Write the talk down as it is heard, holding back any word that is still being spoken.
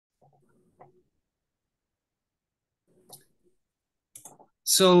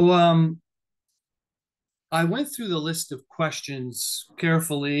So I went through the list of questions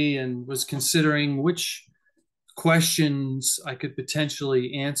carefully and was considering which questions I could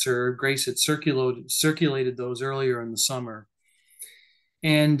potentially answer. Grace had circulated those earlier in the summer.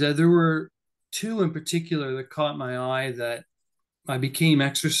 And there were two in particular that caught my eye that I became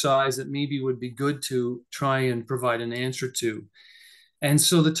exercise that maybe would be good to try and provide an answer to. And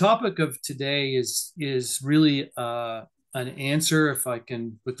so the topic of today is really an answer, if I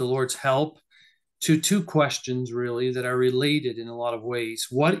can, with the Lord's help, to two questions really that are related in a lot of ways.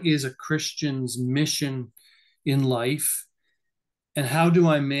 What is a Christian's mission in life, and how do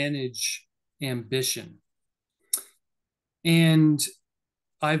I manage ambition? And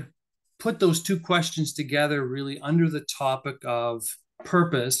I've put those two questions together really under the topic of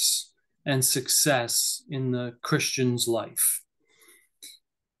purpose and success in the Christian's life.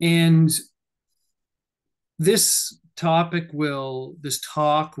 And this talk will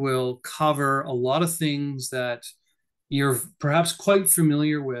cover a lot of things that you're perhaps quite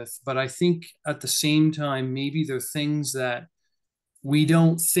familiar with, but I think at the same time, maybe they're things that we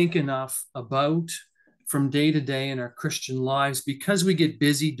don't think enough about from day to day in our Christian lives because we get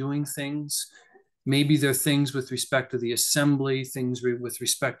busy doing things. Maybe they're things with respect to the assembly, things with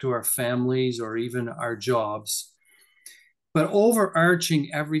respect to our families, or even our jobs. But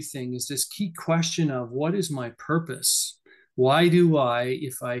overarching everything is this key question of what is my purpose? Why do I,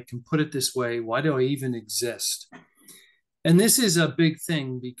 if I can put it this way, why do I even exist? And this is a big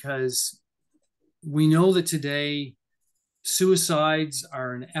thing because we know that today suicides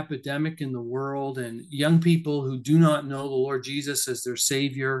are an epidemic in the world, and young people who do not know the Lord Jesus as their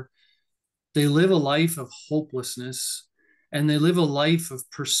Savior, they live a life of hopelessness, and they live a life of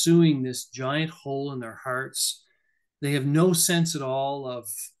pursuing this giant hole in their hearts. They have no sense at all of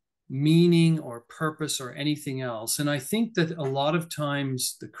meaning or purpose or anything else. And I think that a lot of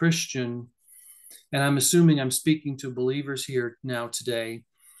times the Christian, and I'm assuming I'm speaking to believers here now today,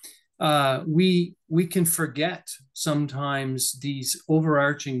 we can forget sometimes these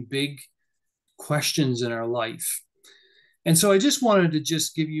overarching big questions in our life. And so I just wanted to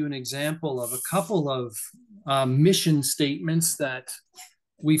just give you an example of a couple of mission statements that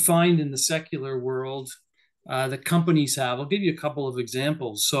we find in the secular world that companies have. I'll give you a couple of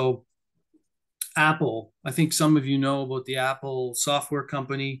examples. So Apple, I think some of you know about the Apple software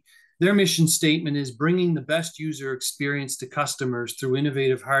company. Their mission statement is bringing the best user experience to customers through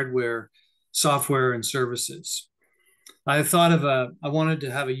innovative hardware, software, and services. I wanted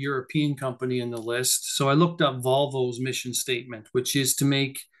to have a European company in the list. So I looked up Volvo's mission statement, which is to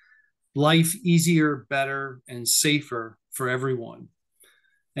make life easier, better, and safer for everyone.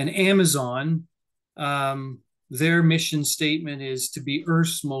 And Amazon, their mission statement is to be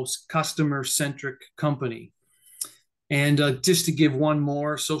Earth's most customer-centric company. And just to give one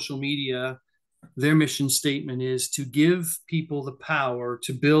more, social media, their mission statement is to give people the power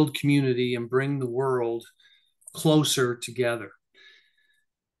to build community and bring the world closer together.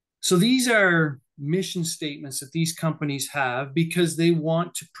 So these are mission statements that these companies have because they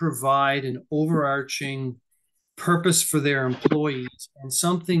want to provide an overarching purpose for their employees and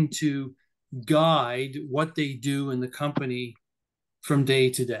something to guide what they do in the company from day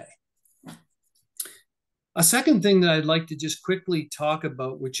to day. A second thing that I'd like to just quickly talk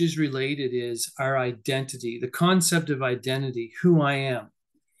about, which is related, is our identity, the concept of identity, who I am.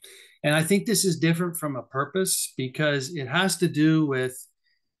 And I think this is different from a purpose because it has to do with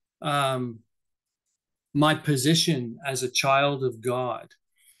my position as a child of God.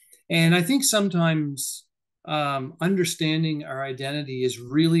 And I think sometimes understanding our identity is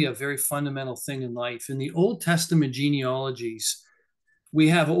really a very fundamental thing in life. In the Old Testament genealogies, we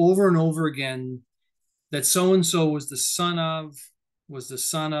have over and over again that so-and-so was the son of, was the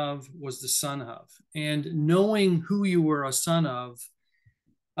son of, was the son of. And knowing who you were a son of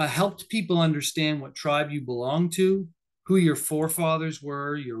helped people understand what tribe you belonged to, who your forefathers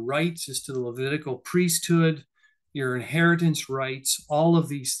were, your rights as to the Levitical priesthood, your inheritance rights, all of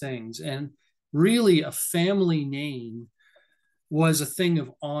these things. And really, a family name was a thing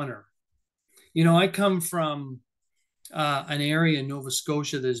of honor. You know, I come from an area in Nova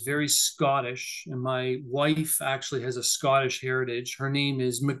Scotia that is very Scottish, and my wife actually has a Scottish heritage. Her name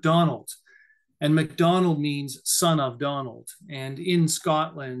is MacDonald, and MacDonald means son of Donald. And in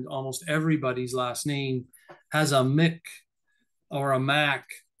Scotland, almost everybody's last name has a Mick or a Mac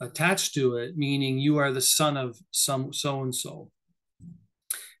attached to it, meaning you are the son of some so and so.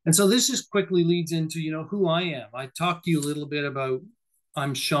 And so this just quickly leads into, you know, who I am. I talked to you a little bit about,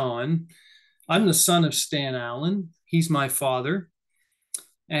 I'm Shawn. I'm the son of Allan. He's my father.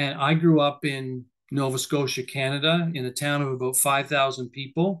 And I grew up in Nova Scotia, Canada, in a town of about 5,000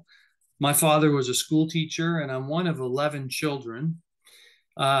 people. My father was a school teacher, and I'm one of 11 children.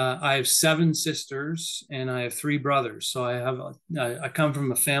 I have 7 sisters, and I have 3 brothers. So I come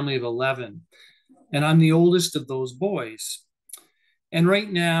from a family of 11, and I'm the oldest of those boys. And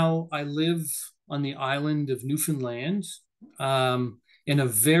right now, I live on the island of Newfoundland, in a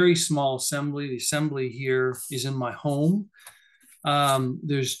very small assembly. The assembly here is in my home.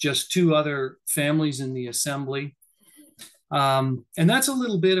 There's just 2 other families in the assembly. And that's a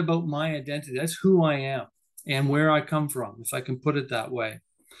little bit about my identity. That's who I am and where I come from, if I can put it that way.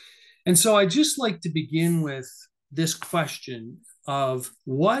 And so I just like to begin with this question of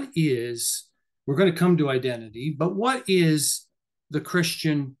we're going to come to identity, but what is the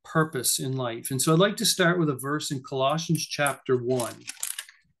Christian purpose in life? And so I'd like to start with a verse in Colossians chapter 1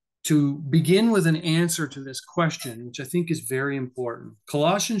 to begin with an answer to this question, which I think is very important.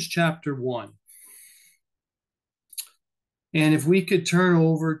 Colossians chapter 1. And if we could turn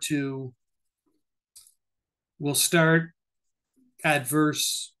over to, we'll start at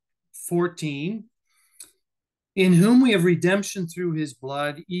verse 14. In whom we have redemption through his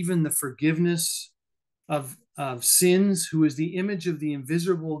blood, even the forgiveness of sins, who is the image of the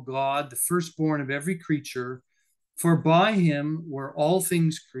invisible God, the firstborn of every creature. For by him were all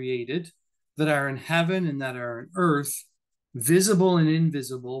things created that are in heaven and that are on earth, visible and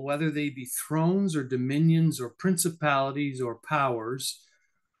invisible, whether they be thrones or dominions or principalities or powers.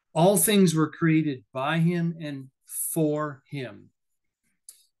 All things were created by him and for him.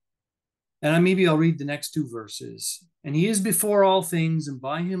 And maybe I'll read the next 2 verses. And he is before all things, and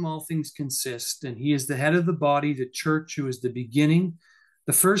by him all things consist. And he is the head of the body, the church, who is the beginning,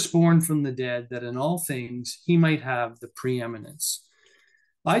 the firstborn from the dead, that in all things he might have the preeminence.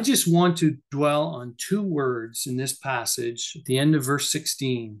 I just want to dwell on 2 words in this passage at the end of verse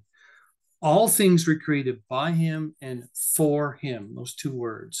 16. All things were created by him and for him, those 2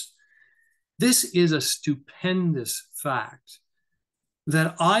 words. This is a stupendous fact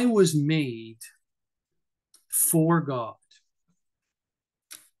that I was made for God.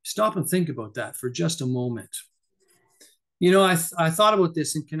 Stop and think about that for just a moment. You know, I thought about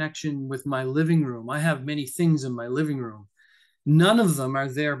this in connection with my living room. I have many things in my living room. None of them are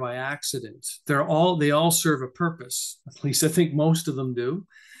there by accident. They all serve a purpose. At least I think most of them do.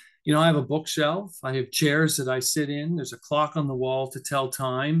 You know, I have a bookshelf. I have chairs that I sit in. There's a clock on the wall to tell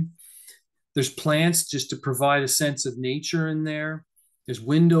time. There's plants just to provide a sense of nature in there. There's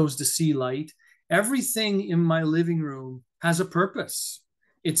windows to see light. Everything in my living room has a purpose.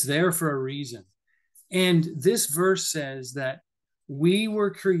 It's there for a reason. And this verse says that we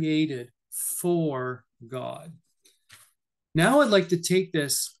were created for God. Now I'd like to take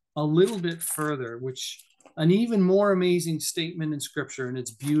this a little bit further, which an even more amazing statement in Scripture, and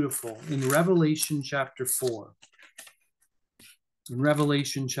it's beautiful, in Revelation chapter 4. In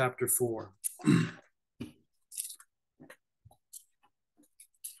Revelation chapter 4.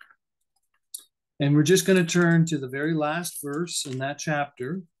 And we're just going to turn to the very last verse in that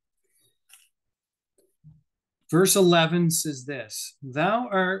chapter. Verse 11 says this: Thou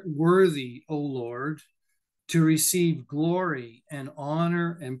art worthy, O Lord, to receive glory and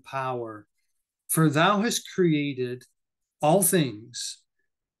honor and power, for thou hast created all things,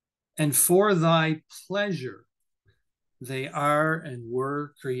 and for thy pleasure they are and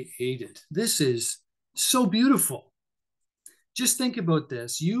were created. This is so beautiful. Just think about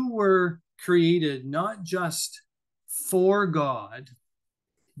this. You were created not just for God,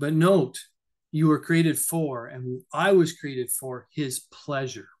 but note, you were created for, and I was created for his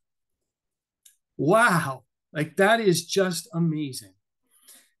pleasure. Wow. Like, that is just amazing.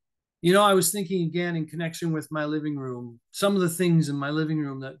 You know, I was thinking again in connection with my living room, some of the things in my living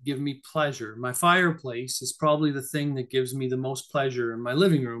room that give me pleasure. My fireplace is probably the thing that gives me the most pleasure in my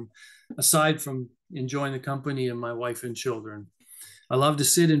living room, aside from enjoying the company of my wife and children. I love to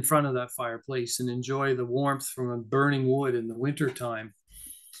sit in front of that fireplace and enjoy the warmth from a burning wood in the wintertime.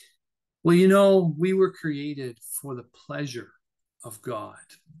 Well, you know, we were created for the pleasure of God.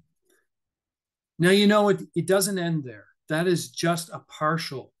 Now, you know, it doesn't end there. That is just a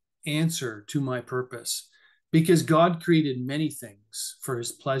partial answer to my purpose, because God created many things for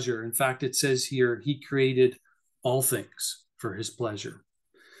his pleasure. In fact, it says here, he created all things for his pleasure.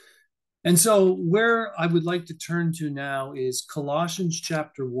 And so where I would like to turn to now is Colossians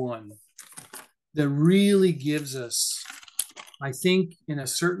chapter 1, that really gives us, I think, in a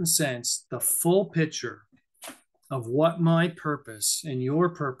certain sense, the full picture of what my purpose and your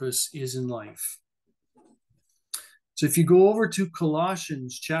purpose is in life. So if you go over to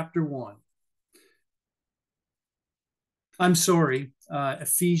Colossians chapter 1,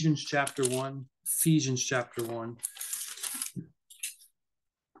 Ephesians chapter 1. Ephesians chapter 1.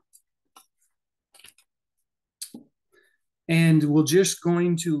 And we're just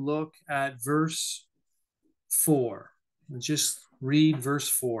going to look at verse 4. We'll just read verse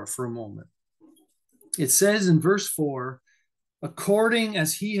 4 for a moment. It says in verse 4, according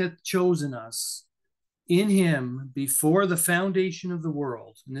as he hath chosen us in him before the foundation of the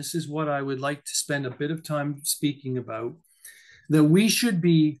world. And this is what I would like to spend a bit of time speaking about, that we should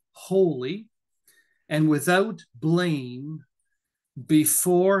be holy and without blame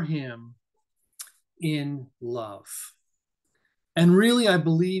before him in love. And really, I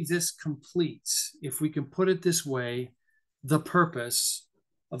believe this completes, if we can put it this way, the purpose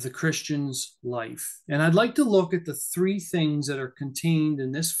of the Christian's life. And I'd like to look at the three things that are contained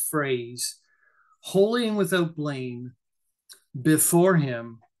in this phrase, holy and without blame before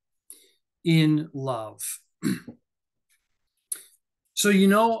him in love. So,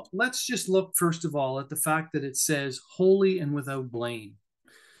 let's just look first of all at the fact that it says holy and without blame.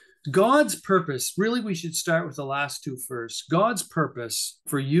 God's purpose, really, we should start with the last two first. God's purpose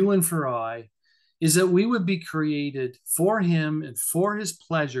for you and for I is that we would be created for him and for his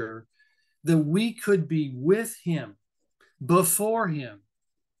pleasure, that we could be with him, before him,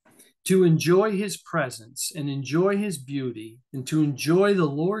 to enjoy his presence and enjoy his beauty and to enjoy the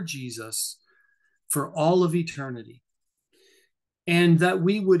Lord Jesus for all of eternity. And that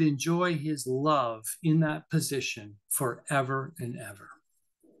we would enjoy his love in that position forever and ever.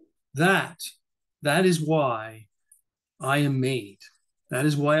 That is why I am made. That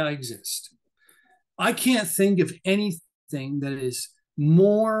is why I exist. I can't think of anything that is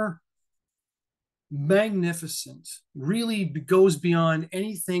more magnificent, really goes beyond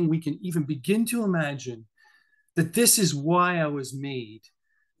anything we can even begin to imagine, that this is why I was made,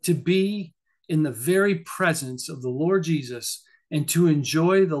 to be in the very presence of the Lord Jesus and to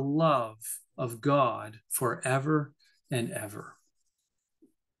enjoy the love of God forever and ever.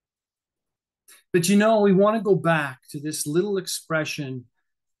 But we want to go back to this little expression,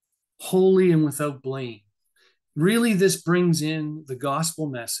 holy and without blame. Really, this brings in the gospel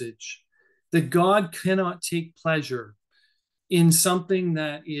message that God cannot take pleasure in something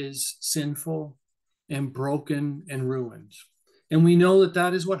that is sinful and broken and ruined. And we know that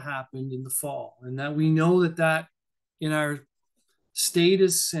that is what happened in the fall, and that we know that in our state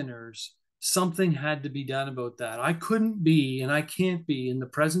as sinners, something had to be done about that. I couldn't be and I can't be in the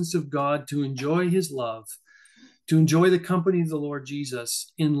presence of God to enjoy his love, to enjoy the company of the Lord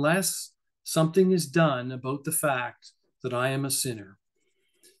Jesus, unless something is done about the fact that I am a sinner.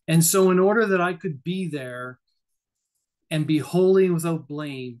 And so in order that I could be there and be holy and without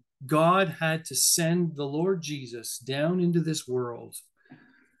blame, God had to send the Lord Jesus down into this world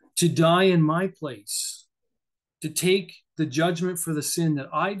to die in my place, to take the judgment for the sin that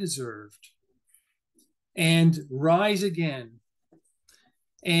I deserved, and rise again,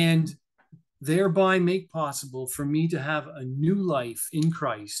 and thereby make possible for me to have a new life in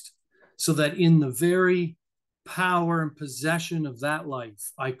Christ, so that in the very power and possession of that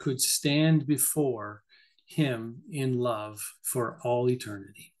life, I could stand before him in love for all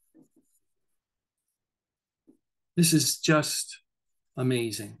eternity. This is just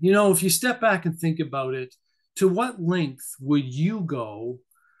amazing. If you step back and think about it, to what length would you go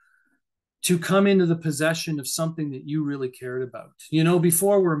to come into the possession of something that you really cared about?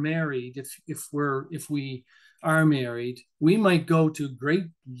 Before we're married, if we are married, we might go to great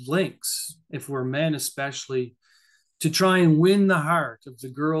lengths, if we're men especially, to try and win the heart of the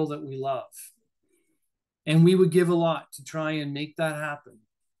girl that we love. And we would give a lot to try and make that happen.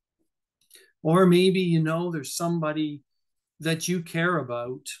 Or maybe, there's somebody that you care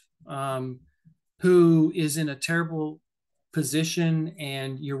about who is in a terrible position,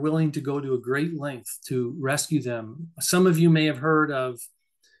 and you're willing to go to a great length to rescue them. Some of you may have heard of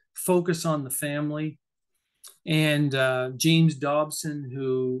Focus on the Family, and James Dobson,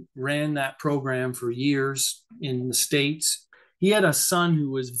 who ran that program for years in the States. He had a son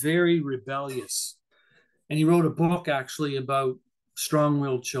who was very rebellious, and he wrote a book actually about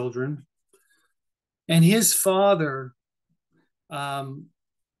strong-willed children. And his father,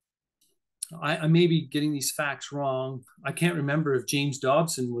 I may be getting these facts wrong. I can't remember if James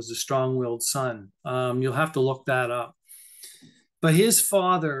Dobson was a strong-willed son. You'll have to look that up. But his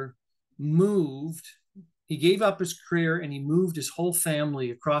father moved. He gave up his career and he moved his whole family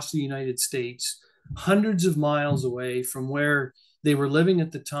across the United States, hundreds of miles away from where they were living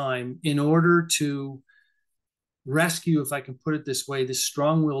at the time, in order to rescue, if I can put it this way, this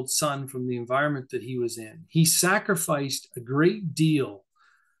strong-willed son from the environment that he was in. He sacrificed a great deal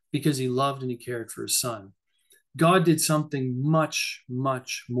because he loved and he cared for his son. God did something much,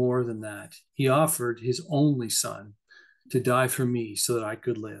 much more than that. He offered his only son to die for me so that I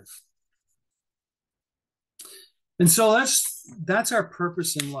could live. And so that's our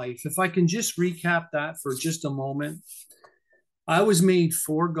purpose in life. If I can just recap that for just a moment, I was made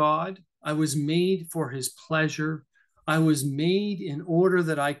for God. I was made for his pleasure. I was made in order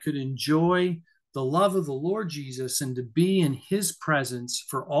that I could enjoy the love of the Lord Jesus and to be in his presence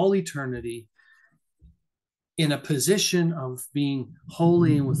for all eternity in a position of being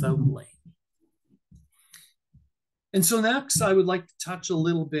holy and without blame. And so next, I would like to touch a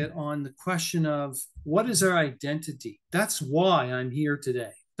little bit on the question of what is our identity? That's why I'm here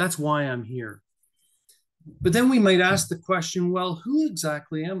today. That's why I'm here. But then we might ask the question, well, who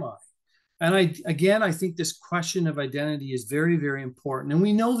exactly am I? And I think this question of identity is very, very important. And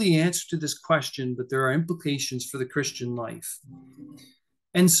we know the answer to this question, but there are implications for the Christian life.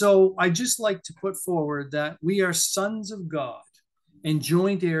 And so I just like to put forward that we are sons of God and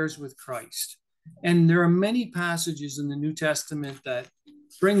joint heirs with Christ. And there are many passages in the New Testament that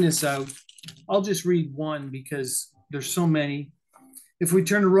bring this out. I'll just read one because there's so many. If we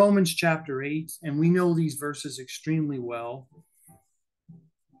turn to Romans chapter 8, and we know these verses extremely well,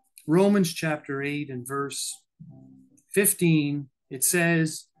 Romans chapter 8 and verse 15, it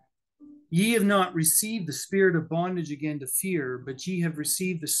says, "Ye have not received the spirit of bondage again to fear, but ye have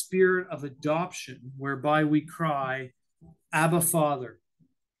received the spirit of adoption, whereby we cry, Abba, Father.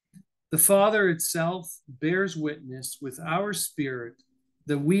 The Father itself bears witness with our spirit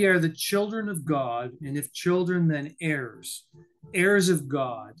that we are the children of God, and if children, then heirs, heirs of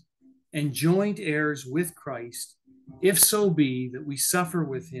God, and joint heirs with Christ, if so be that we suffer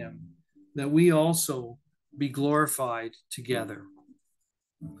with him, that we also be glorified together."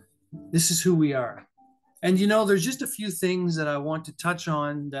 This is who we are. And there's just a few things that I want to touch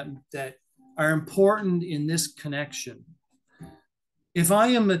on that are important in this connection. If I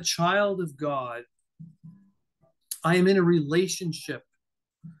am a child of God, I am in a relationship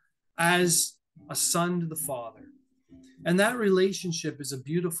as a son to the Father. And that relationship is a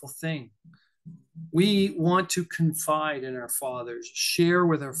beautiful thing. We want to confide in our fathers, share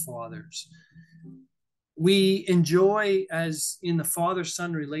with our fathers. We enjoy, as in the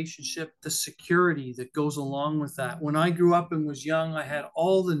father-son relationship, the security that goes along with that. When I grew up and was young, I had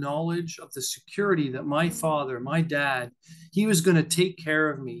all the knowledge of the security that my father, my dad, he was going to take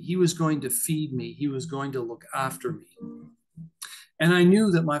care of me. He was going to feed me. He was going to look after me. And I knew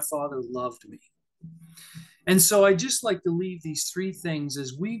that my father loved me. And so I just like to leave these three things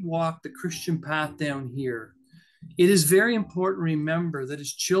as we walk the Christian path down here. It is very important to remember that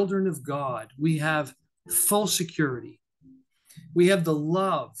as children of God, we have full security. We have the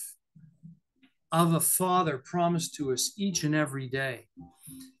love of a Father promised to us each and every day.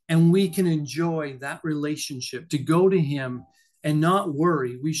 And we can enjoy that relationship, to go to him and not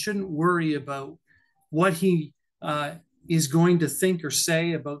worry. We shouldn't worry about what he is going to think or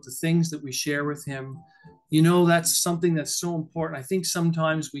say about the things that we share with him. That's something that's so important. I think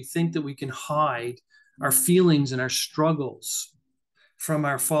sometimes we think that we can hide our feelings and our struggles from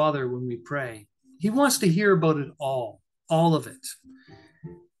our Father when we pray. He wants to hear about it all of it,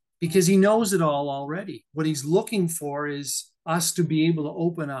 because he knows it all already. What he's looking for is us to be able to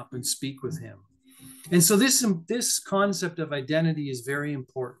open up and speak with him. And so this concept of identity is very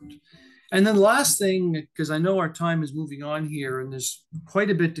important. And then the last thing, because I know our time is moving on here and there's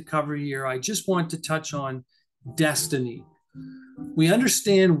quite a bit to cover here, I just want to touch on destiny. We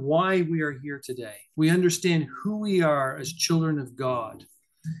understand why we are here today. We understand who we are as children of God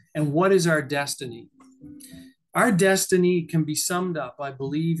and what is our destiny. Our destiny can be summed up, I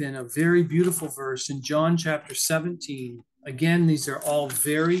believe, in a very beautiful verse in John chapter 17. Again, these are all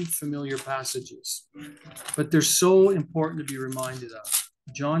very familiar passages, but they're so important to be reminded of.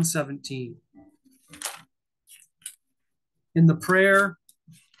 John 17. In the prayer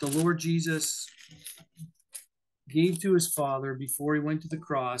the Lord Jesus gave to his Father before he went to the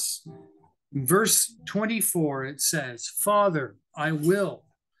cross, in verse 24, it says, "Father, I will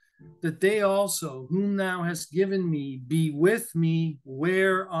that they also, whom thou hast given me, be with me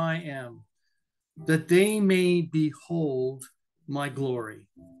where I am, that they may behold my glory,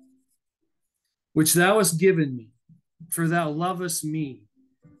 which thou hast given me, for thou lovest me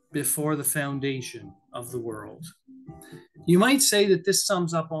before the foundation of the world." You might say that this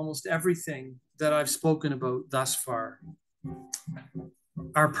sums up almost everything that I've spoken about thus far.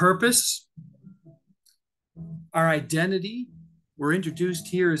 Our purpose, our identity, we're introduced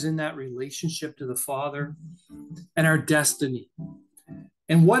here is in that relationship to the Father, and our destiny.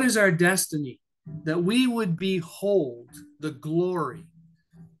 And what is our destiny? That we would behold the glory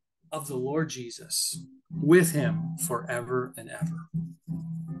of the Lord Jesus. with him forever and ever.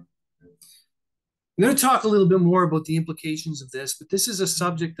 I'm going to talk a little bit more about the implications of this, but this is a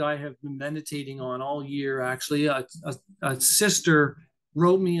subject I have been meditating on all year, actually. A sister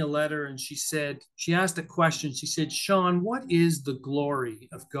wrote me a letter and she asked a question. She said, Shawn, what is the glory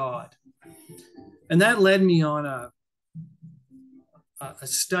of God? And that led me on a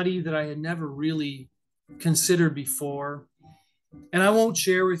study that I had never really considered before. And I won't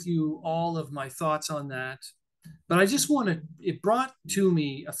share with you all of my thoughts on that, but I just it brought to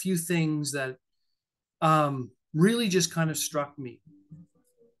me a few things that really just kind of struck me.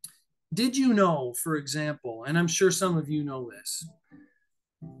 Did you know, for example, and I'm sure some of you know this,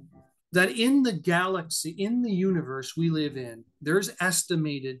 that in the galaxy, in the universe we live in, there's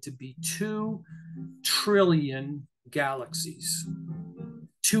estimated to be 2 trillion galaxies.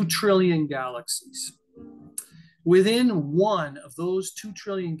 2 trillion galaxies. Within one of those 2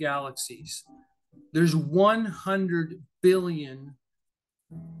 trillion galaxies, there's 100 billion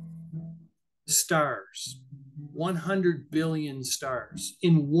stars. 100 billion stars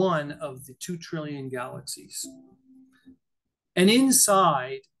in one of the 2 trillion galaxies. And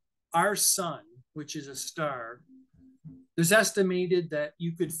inside our sun, which is a star, there's estimated that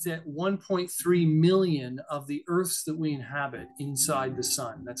you could fit 1.3 million of the Earths that we inhabit inside the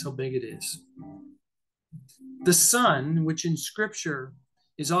sun. That's how big it is. The sun, which in Scripture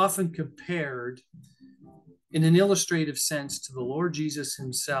is often compared in an illustrative sense to the Lord Jesus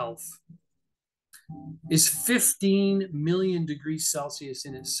himself, is 15 million degrees Celsius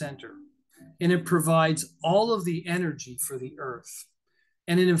in its center. And it provides all of the energy for the Earth.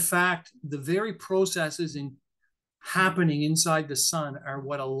 And in fact, the very processes happening inside the sun are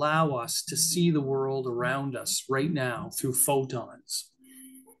what allow us to see the world around us right now through photons.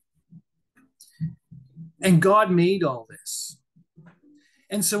 And God made all this.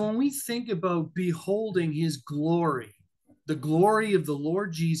 And so when we think about beholding his glory, the glory of the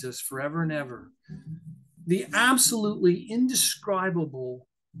Lord Jesus forever and ever, the absolutely indescribable,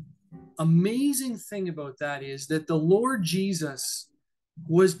 amazing thing about that is that the Lord Jesus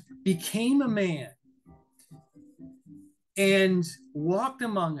became a man and walked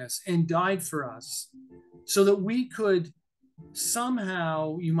among us and died for us so that we could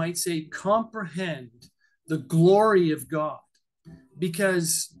somehow, you might say, comprehend the glory of God.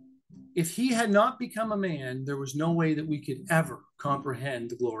 Because if he had not become a man, there was no way that we could ever comprehend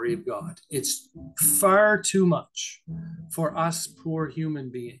the glory of God. It's far too much for us poor human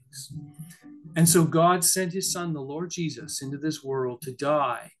beings. And so God sent his son, the Lord Jesus, into this world to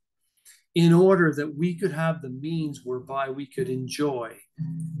die in order that we could have the means whereby we could enjoy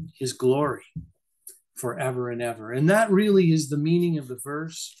his glory forever and ever. And that really is the meaning of the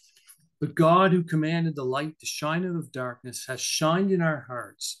verse. But God, who commanded the light to shine out of darkness, has shined in our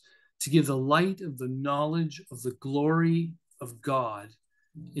hearts to give the light of the knowledge of the glory of God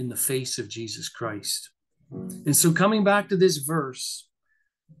in the face of Jesus Christ. And so coming back to this verse,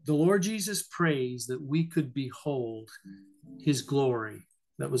 the Lord Jesus prays that we could behold his glory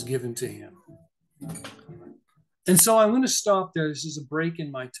that was given to him. And so I'm going to stop there. This is a break in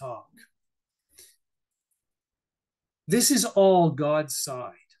my talk. This is all God's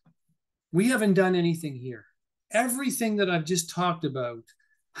side. We haven't done anything here. Everything that I've just talked about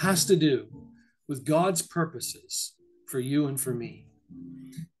has to do with God's purposes for you and for me.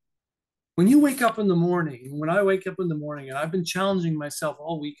 When you wake up in the morning, when I wake up in the morning, and I've been challenging myself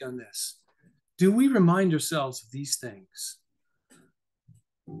all week on this, do we remind ourselves of these things?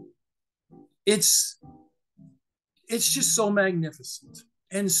 It's just so magnificent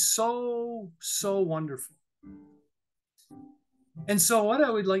and so wonderful. And so what I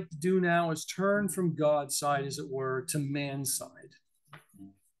would like to do now is turn from God's side, as it were, to man's side.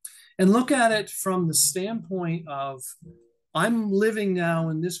 And look at it from the standpoint of, I'm living now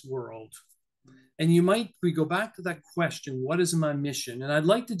in this world. And we go back to that question, what is my mission? And I'd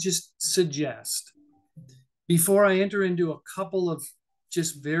like to just suggest, before I enter into a couple of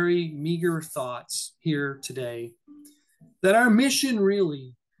just very meager thoughts here today, that our mission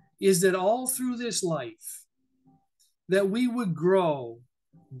really is that all through this life, that we would grow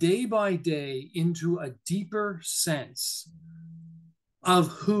day by day into a deeper sense of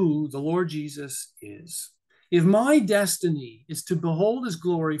who the Lord Jesus is. If my destiny is to behold his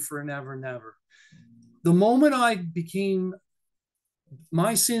glory for an ever and ever, the moment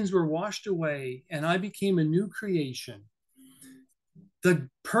my sins were washed away and I became a new creation, the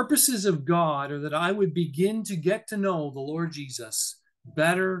purposes of God are that I would begin to get to know the Lord Jesus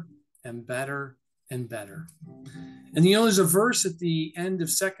better and better and better. And there's a verse at the end of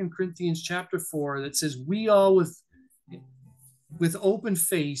 2 Corinthians chapter 4 that says, we all with open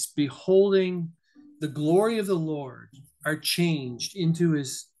face beholding the glory of the Lord are changed into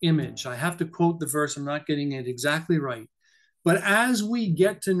his image. I have to quote the verse, I'm not getting it exactly right. But as we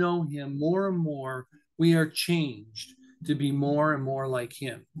get to know him more and more, we are changed to be more and more like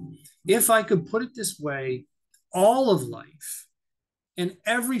him. If I could put it this way, all of life and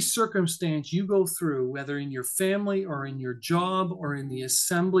every circumstance you go through, whether in your family or in your job or in the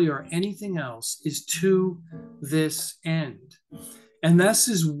assembly or anything else, is to this end. And this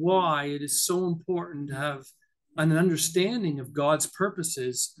is why it is so important to have an understanding of God's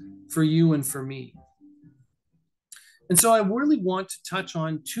purposes for you and for me. And so I really want to touch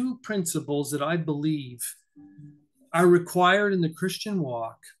on two principles that I believe are required in the Christian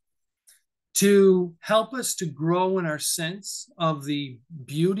walk to help us to grow in our sense of the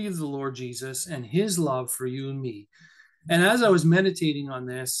beauty of the Lord Jesus and his love for you and me. And as I was meditating on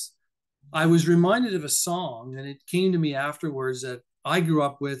this, I was reminded of a song, and it came to me afterwards, that I grew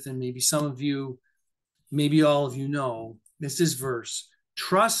up with, and maybe some of you, maybe all of you know. This is verse: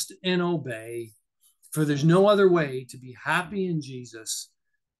 trust and obey, for there's no other way to be happy in Jesus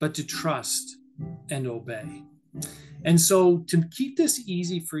but to trust and obey. And so, to keep this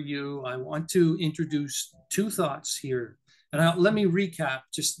easy for you, I want to introduce two thoughts here. And let me recap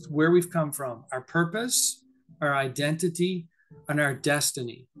just where we've come from: our purpose, our identity, and our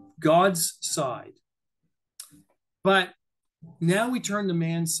destiny, God's side. But now we turn to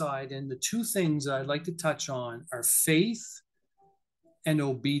man's side, and the two things I'd like to touch on are faith and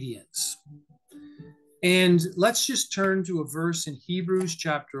obedience. And let's just turn to a verse in Hebrews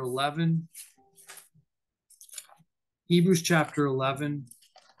chapter 11. Hebrews chapter 11.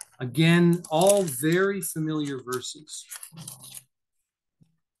 Again, all very familiar verses.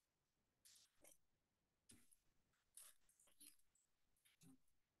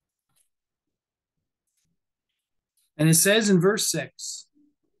 And it says in verse 6,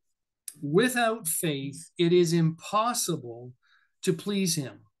 without faith, it is impossible to please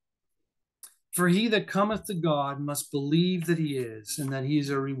him. For he that cometh to God must believe that he is, and that he is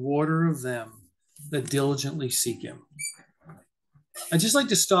a rewarder of them that diligently seek him. I'd just like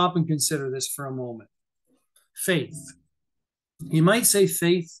to stop and consider this for a moment. Faith. You might say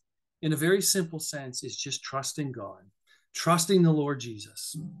faith, in a very simple sense, is just trusting God, trusting the Lord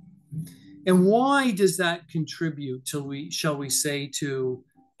Jesus. And why does that contribute to, shall we say, to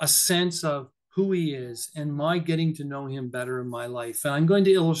a sense of who he is and my getting to know him better in my life? And I'm going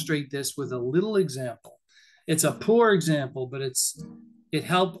to illustrate this with a little example. It's a poor example, but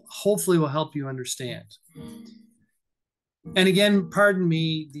hopefully will help you understand. And again, pardon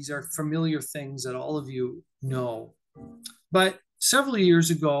me, these are familiar things that all of you know. But several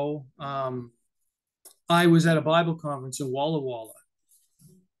years ago, I was at a Bible conference in Walla Walla.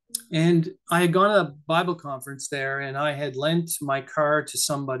 And I had gone to a Bible conference there, and I had lent my car to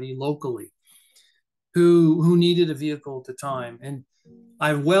somebody locally who needed a vehicle at the time. And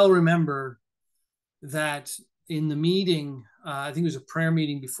I well remember that in the meeting, I think it was a prayer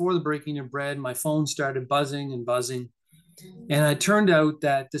meeting before the breaking of bread, my phone started buzzing and buzzing. And it turned out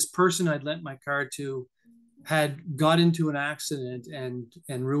that this person I'd lent my car to had got into an accident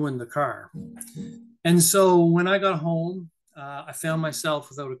and ruined the car. And so when I got home, I found myself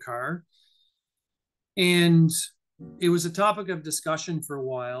without a car. And it was a topic of discussion for a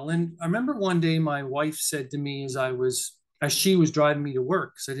while. And I remember one day my wife said to me as she was driving me to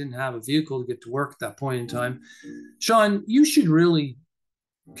work, because I didn't have a vehicle to get to work at that point in time, Shawn, you should really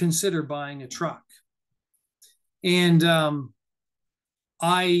consider buying a truck. And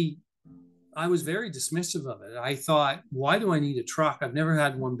I was very dismissive of it. I thought, why do I need a truck? I've never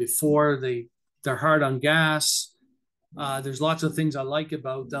had one before. They're hard on gas. There's lots of things I like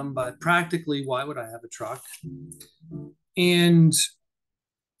about them, but practically, why would I have a truck? And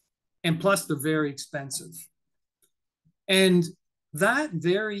plus, they're very expensive. And that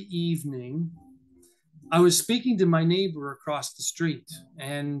very evening, I was speaking to my neighbor across the street,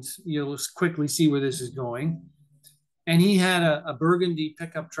 and you'll quickly see where this is going. And he had a burgundy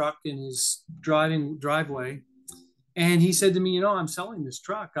pickup truck in his driveway. And he said to me, I'm selling this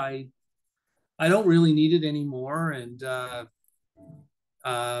truck. I don't really need it anymore. And,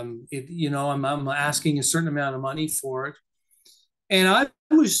 I'm asking a certain amount of money for it. And I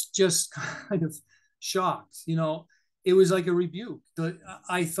was just kind of shocked. It was like a rebuke.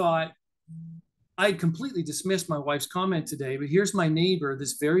 I thought, I completely dismissed my wife's comment today, but here's my neighbor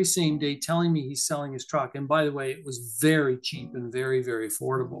this very same day telling me he's selling his truck. And by the way, it was very cheap and very, very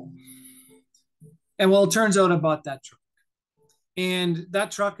affordable. And well, it turns out I bought that truck. And that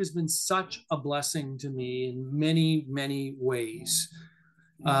truck has been such a blessing to me in many, many ways.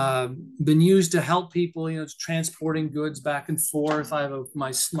 uh, been used to help people, transporting goods back and forth. I have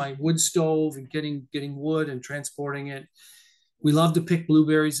my wood stove and getting wood and transporting it. We love to pick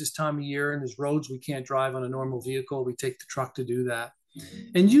blueberries this time of year, and there's roads we can't drive on a normal vehicle. We take the truck to do that.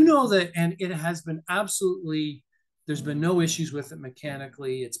 And and it has been absolutely, there's been no issues with it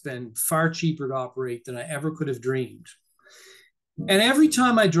mechanically. It's been far cheaper to operate than I ever could have dreamed. And every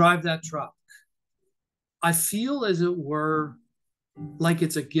time I drive that truck, I feel as it were like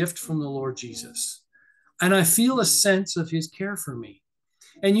it's a gift from the Lord Jesus. And I feel a sense of his care for me.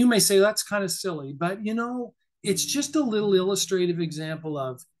 And you may say that's kind of silly, but it's just a little illustrative example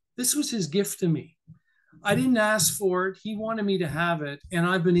of this was his gift to me. I didn't ask for it. He wanted me to have it, and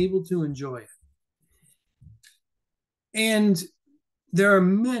I've been able to enjoy it. And there are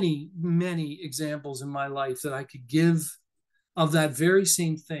many, many examples in my life that I could give of that very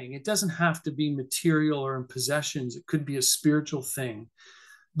same thing. It doesn't have to be material or in possessions, it could be a spiritual thing.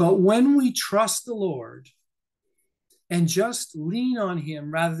 But when we trust the Lord and just lean on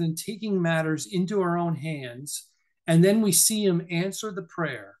him rather than taking matters into our own hands, and then we see him answer the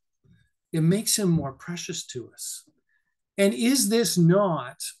prayer, it makes him more precious to us. And is this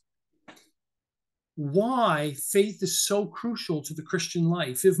not why faith is so crucial to the Christian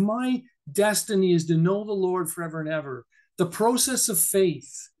life? If my destiny is to know the Lord forever and ever, the process of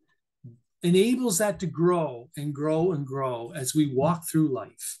faith enables that to grow and grow and grow as we walk through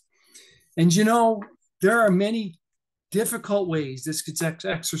life. And there are many difficult ways this gets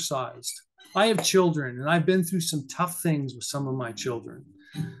exercised. I have children, and I've been through some tough things with some of my children.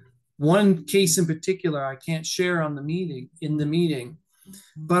 One case in particular I can't share in the meeting,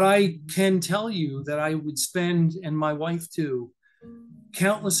 but I can tell you that I would spend, and my wife too,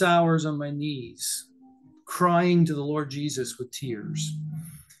 countless hours on my knees, crying to the Lord Jesus with tears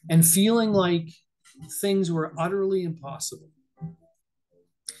and feeling like things were utterly impossible.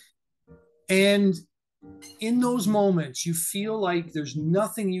 And in those moments, you feel like there's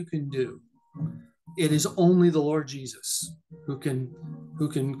nothing you can do. It is only the Lord Jesus who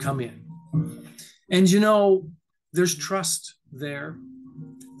can come in. And there's trust there.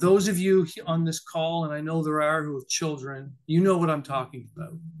 Those of you on this call, and I know there are who have children, you know what I'm talking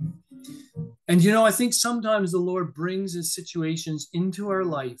about. And I think sometimes the Lord brings in situations into our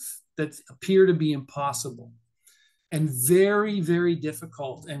life that appear to be impossible and very, very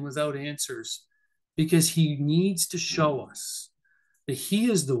difficult and without answers, because he needs to show us that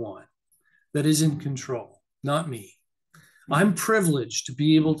he is the one that is in control, not me. I'm privileged to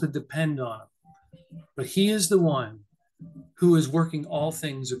be able to depend on him, but he is the one who is working all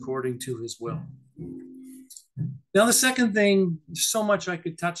things according to his will. Now, the second thing, so much I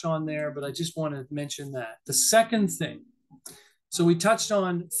could touch on there, but I just want to mention that. The second thing, so we touched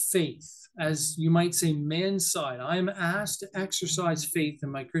on faith, as you might say, man's side. I am asked to exercise faith in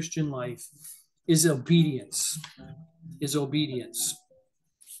my Christian life, is obedience.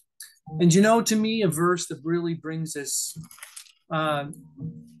 And to me, a verse that really brings this home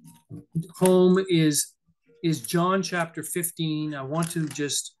is John chapter 15. I want to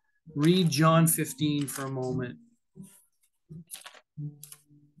just read John 15 for a moment.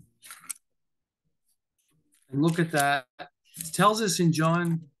 And look at that. It tells us in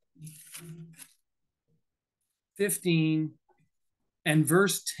John 15 and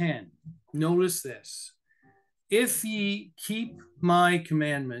verse 10. Notice this. If ye keep my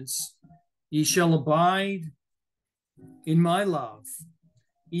commandments, ye shall abide in my love,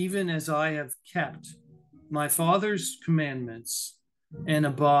 even as I have kept my Father's commandments and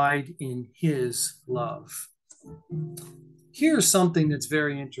abide in his love. Here's something that's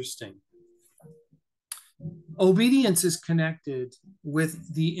very interesting. Obedience is connected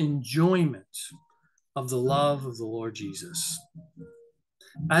with the enjoyment of the love of the Lord Jesus.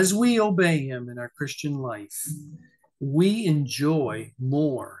 As we obey him in our Christian life, we enjoy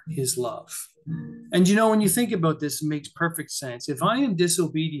more his love. And when you think about this, it makes perfect sense. If I am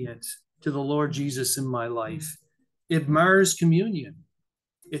disobedient to the Lord Jesus in my life, it mars communion.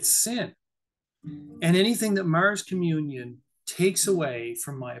 It's sin. And anything that mars communion takes away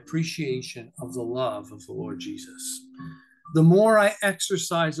from my appreciation of the love of the Lord Jesus. The more I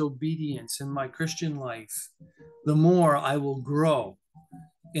exercise obedience in my Christian life, the more I will grow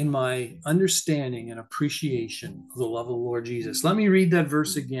in my understanding and appreciation of the love of the Lord Jesus. Let me read that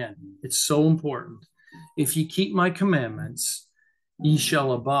verse again. It's so important. If ye keep my commandments, ye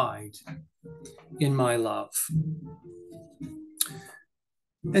shall abide in my love.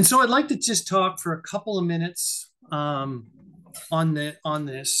 And so I'd like to just talk for a couple of minutes on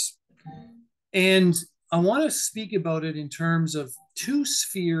this. And I want to speak about it in terms of two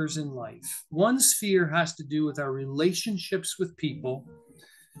spheres in life. One sphere has to do with our relationships with people,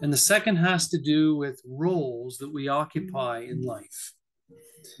 And the second has to do with roles that we occupy in life.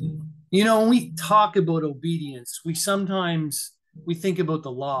 When we talk about obedience, we think about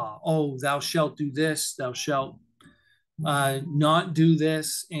the law. Oh, thou shalt do this, thou shalt not do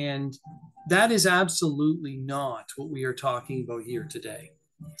this. And that is absolutely not what we are talking about here today.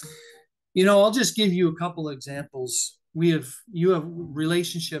 I'll just give you a couple of examples. You have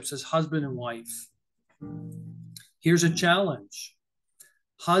relationships as husband and wife. Here's a challenge.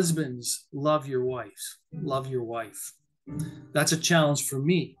 Husbands, love your wife. Love your wife. That's a challenge for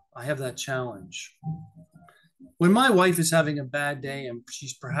me. I have that challenge. When my wife is having a bad day and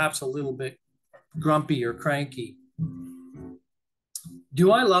she's perhaps a little bit grumpy or cranky,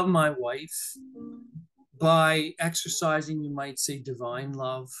 do I love my wife by exercising, you might say, divine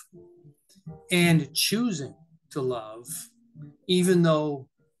love and choosing to love, even though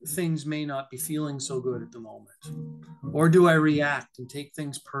things may not be feeling so good at the moment? Or do I react and take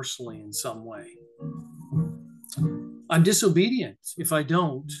things personally in some way? I'm disobedient if I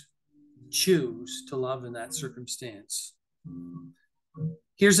don't choose to love in that circumstance.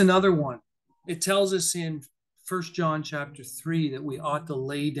 Here's another one. It tells us in 1 John chapter 3 that we ought to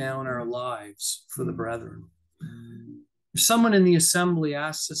lay down our lives for the brethren. If someone in the assembly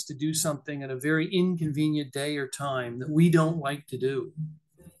asks us to do something at a very inconvenient day or time that we don't like to do,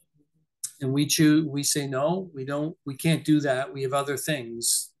 and we say, no, we can't do that. We have other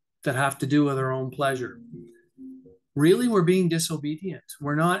things that have to do with our own pleasure. Really, we're being disobedient.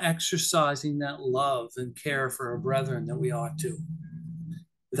 We're not exercising that love and care for our brethren that we ought to.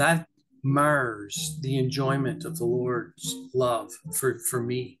 That mars the enjoyment of the Lord's love for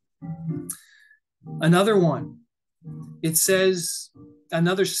me. Another one, it says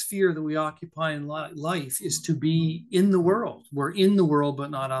another sphere that we occupy in life is to be in the world. We're in the world, but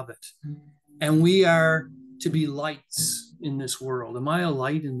not of it. And we are to be lights in this world. Am I a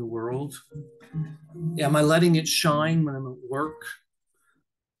light in the world? Am I letting it shine when I'm at work?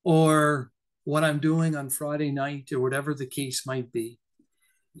 Or what I'm doing on Friday night, or whatever the case might be?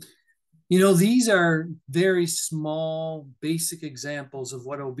 These are very small, basic examples of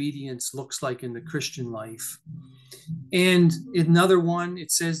what obedience looks like in the Christian life. And another one, it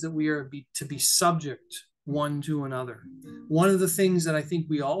says that we are to be subject one to another. One of the things that I think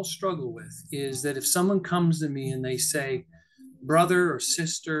we all struggle with is that if someone comes to me and they say, brother or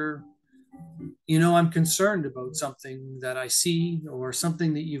sister, I'm concerned about something that I see or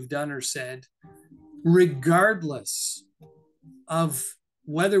something that you've done or said, regardless of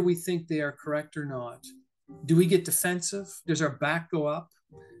whether we think they are correct or not, do we get defensive? Does our back go up?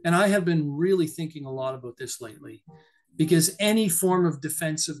 And I have been really thinking a lot about this lately, because any form of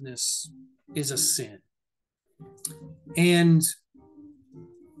defensiveness is a sin. And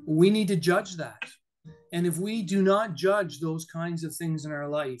we need to judge that. And if we do not judge those kinds of things in our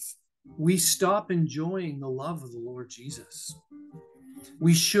life, we stop enjoying the love of the Lord Jesus.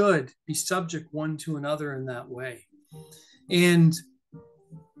 We should be subject one to another in that way. And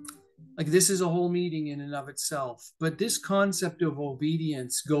this is a whole meeting in and of itself, but this concept of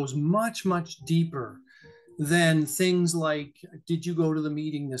obedience goes much, much deeper than things like, did you go to the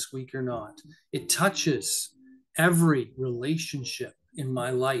meeting this week or not? It touches every relationship in my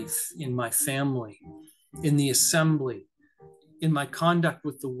life, in my family, in the assembly, in my conduct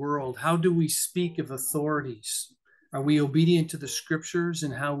with the world. How do we speak of authorities? Are we obedient to the scriptures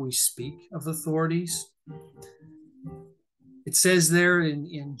in how we speak of authorities? It says there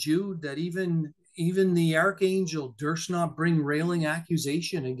in Jude that even the archangel durst not bring railing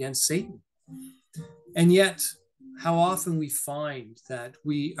accusation against Satan. And yet, how often we find that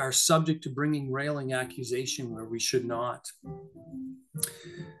we are subject to bringing railing accusation where we should not.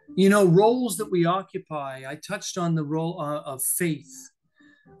 Roles that we occupy. I touched on the role of faith.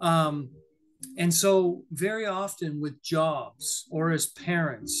 And so very often with jobs or as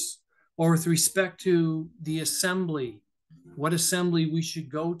parents or with respect to the assembly, what assembly we should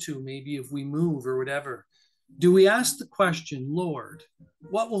go to, maybe if we move or whatever, do we ask the question, Lord,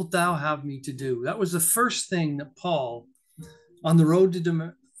 what wilt thou have me to do? That was the first thing that Paul, on the road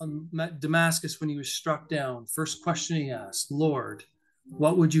to Damascus, when he was struck down, first question he asked, Lord,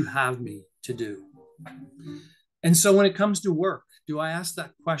 what would you have me to do? And so when it comes to work, do I ask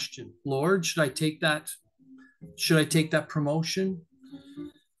that question, Lord, should I take that promotion?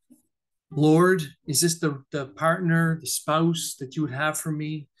 Lord, is this the partner, the spouse that you would have for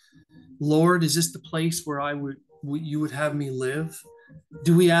me? Lord, is this the place where you would have me live?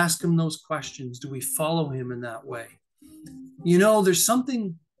 Do we ask him those questions? Do we follow him in that way? There's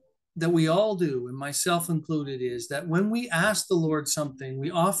something that we all do, and myself included, is that when we ask the Lord something,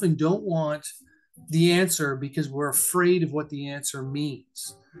 we often don't want the answer because we're afraid of what the answer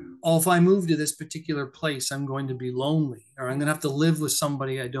means. Oh, if I move to this particular place, I'm going to be lonely, or I'm going to have to live with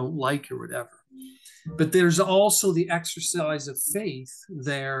somebody I don't like, or whatever. But there's also the exercise of faith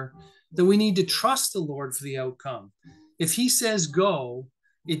there that we need to trust the Lord for the outcome. If He says go,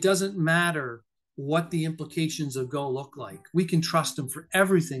 it doesn't matter what the implications of go look like. We can trust Him for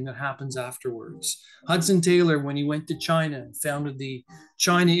everything that happens afterwards. Hudson Taylor, when he went to China and founded the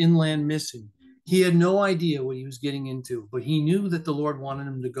China Inland Mission, he had no idea what he was getting into, but he knew that the Lord wanted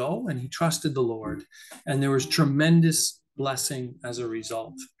him to go, and he trusted the Lord. And there was tremendous blessing as a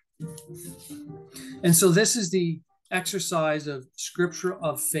result. And so this is the exercise of scripture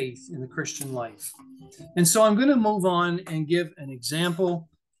of faith in the Christian life. And so I'm going to move on and give an example,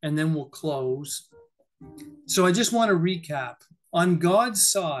 and then we'll close. So I just want to recap. On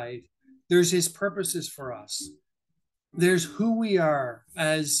God's side, there's His purposes for us. There's who we are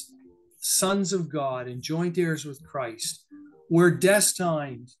as sons of God and joint heirs with Christ. We're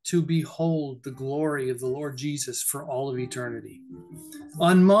destined to behold the glory of the Lord Jesus for all of eternity.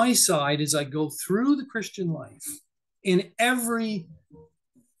 On my side, as I go through the Christian life, in every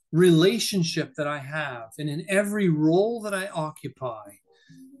relationship that I have and in every role that I occupy,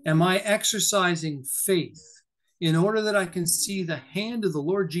 am I exercising faith in order that I can see the hand of the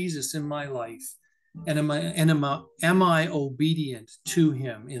Lord Jesus in my life? And am I obedient to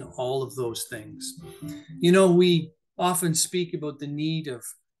Him in all of those things? You know, we often speak about the need of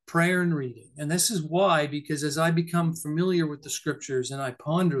prayer and reading. And this is why, because as I become familiar with the scriptures and I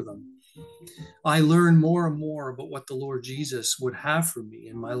ponder them, I learn more and more about what the Lord Jesus would have for me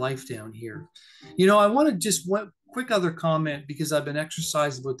in my life down here. You know, I want to just one quick other comment, because I've been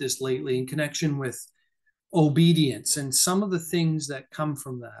exercised about this lately in connection with obedience and some of the things that come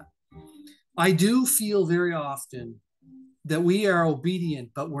from that. I do feel very often that we are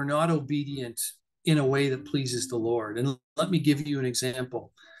obedient, but we're not obedient in a way that pleases the Lord. And let me give you an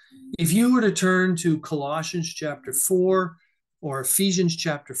example. If you were to turn to Colossians chapter 4 or Ephesians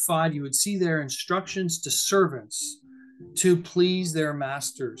chapter 5, you would see there instructions to servants to please their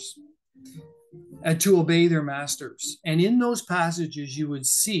masters and to obey their masters. And in those passages, you would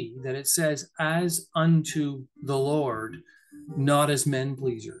see that it says, as unto the Lord, not as men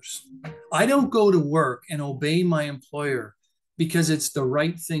pleasers. I don't go to work and obey my employer because it's the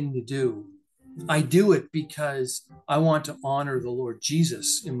right thing to do. I do it because I want to honor the Lord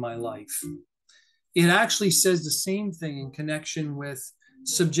Jesus in my life. It actually says the same thing in connection with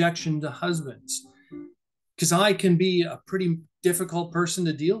subjection to husbands, because I can be a pretty difficult person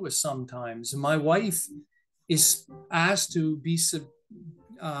to deal with sometimes. And my wife is asked to be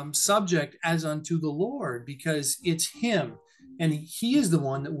subject as unto the Lord, because it's Him. And He is the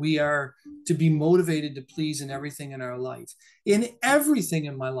one that we are to be motivated to please in everything in our life. In everything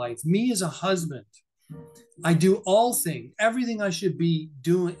in my life, me as a husband, I do all things. Everything I should be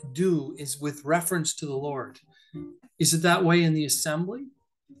do is with reference to the Lord. Is it that way in the assembly?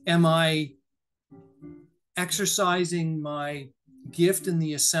 Am I exercising my gift in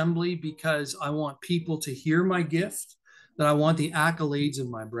the assembly because I want people to hear my gift, that I want the accolades of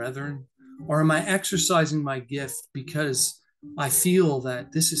my brethren? Or am I exercising my gift because I feel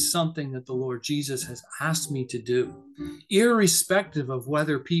that this is something that the Lord Jesus has asked me to do, irrespective of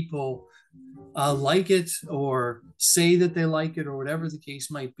whether people like it or say that they like it or whatever the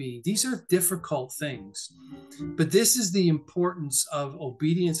case might be? These are difficult things, but this is the importance of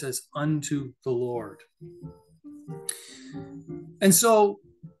obedience as unto the Lord. And so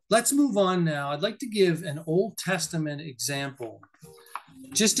let's move on now. I'd like to give an Old Testament example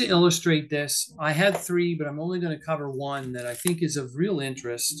just to illustrate this. I had three, but I'm only going to cover one that I think is of real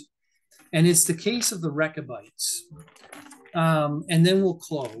interest, and it's the case of the Rechabites. And then we'll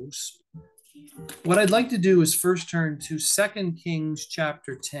close. What I'd like to do is first turn to 2 Kings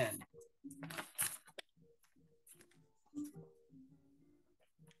chapter 10.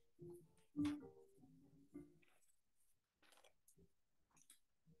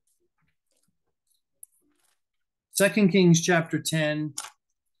 Second Kings chapter 10.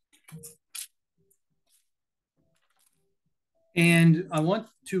 And I want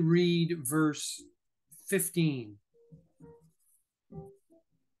to read verse 15.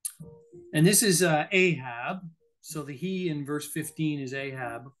 And this is Ahab. So the he in verse 15 is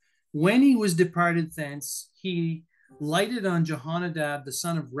Ahab. When he was departed thence, he lighted on Jehonadab, the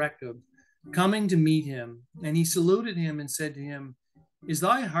son of Rechab, coming to meet him. And he saluted him and said to him, is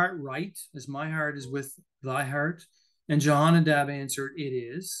thy heart right, as my heart is with thy heart? And Jehonadab answered, it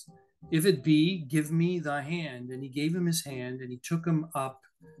is. If it be, give me thy hand. And he gave him his hand, and he took him up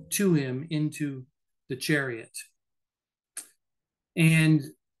to him into the chariot. And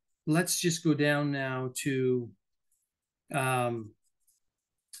let's just go down now to um,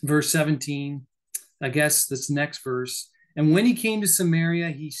 verse 17. I guess this next verse. And when he came to Samaria,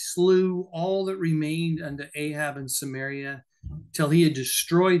 he slew all that remained unto Ahab in Samaria till he had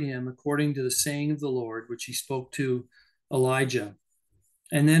destroyed him, according to the saying of the Lord, which he spoke to Elijah.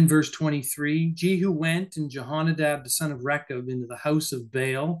 And then verse 23, Jehu went and Jehonadab, the son of Rechab, into the house of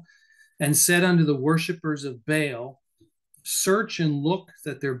Baal and said unto the worshippers of Baal, search and look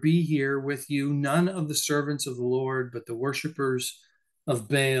that there be here with you none of the servants of the Lord, but the worshippers of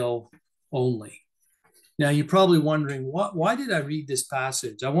Baal only. Now, you're probably wondering, why did I read this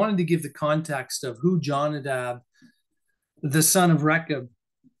passage? I wanted to give the context of who Jonadab, the son of Rechab,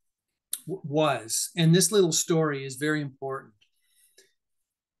 was. And this little story is very important.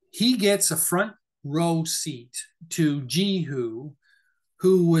 He gets a front row seat to Jehu,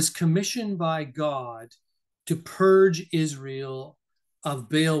 who was commissioned by God to purge Israel of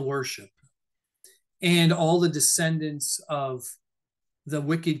Baal worship and all the descendants of the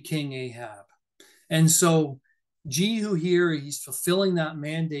wicked king Ahab. And so Jehu here, he's fulfilling that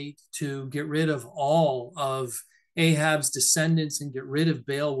mandate to get rid of all of Ahab's descendants and get rid of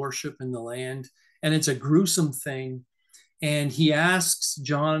Baal worship in the land. And it's a gruesome thing. And he asks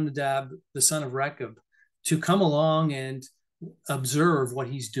Jonadab, the son of Rechab, to come along and observe what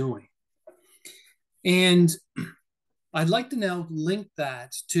he's doing. And I'd like to now link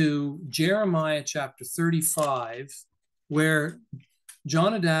that to Jeremiah chapter 35, where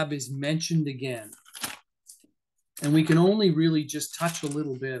Jonadab is mentioned again. And we can only really just touch a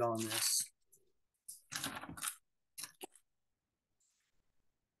little bit on this.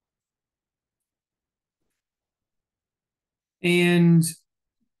 And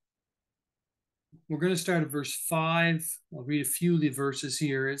we're going to start at verse 5. I'll read a few of the verses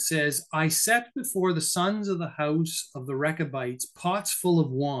here. It says, I set before the sons of the house of the Rechabites pots full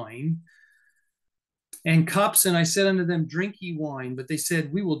of wine and cups, and I said unto them, drink ye wine. But they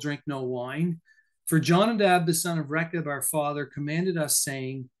said, we will drink no wine. For Jonadab, the son of Rechab, our father, commanded us,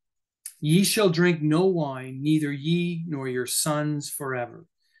 saying, ye shall drink no wine, neither ye nor your sons forever.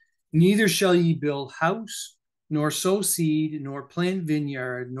 Neither shall ye build house, nor sow seed, nor plant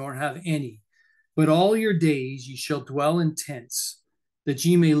vineyard, nor have any. But all your days ye shall dwell in tents, that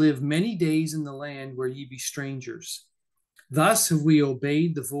ye may live many days in the land where ye be strangers. Thus have we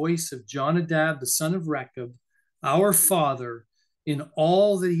obeyed the voice of Jonadab, the son of Rechab, our father, in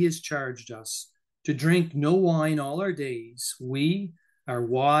all that he has charged us, to drink no wine all our days, we, our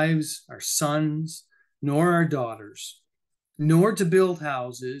wives, our sons, nor our daughters, nor to build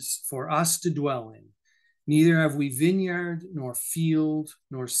houses for us to dwell in. Neither have we vineyard, nor field,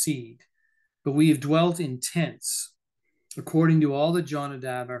 nor seed, but we have dwelt in tents, according to all that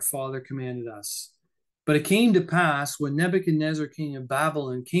Jonadab our father commanded us. But it came to pass, when Nebuchadnezzar king of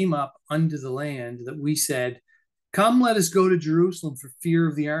Babylon came up unto the land, that we said, come, let us go to Jerusalem for fear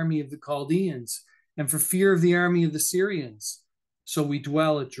of the army of the Chaldeans, and for fear of the army of the Syrians. So we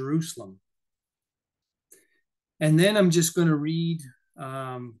dwell at Jerusalem. And then I'm just going to read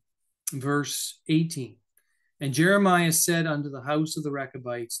verse 18. And Jeremiah said unto the house of the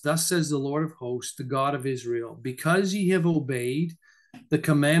Rechabites, thus says the Lord of hosts, the God of Israel, because ye have obeyed the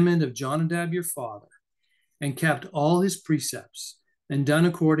commandment of Jonadab your father, and kept all his precepts, and done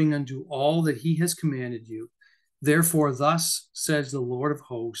according unto all that he has commanded you, therefore thus says the Lord of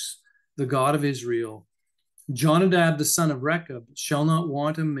hosts, the God of Israel, Jonadab the son of Rechab shall not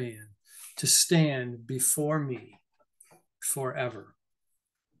want a man to stand before me forever.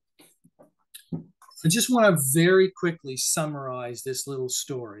 I just want to very quickly summarize this little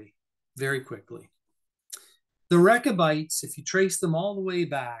story, very quickly. The Rechabites, if you trace them all the way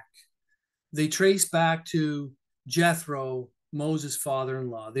back, they trace back to Jethro, Moses'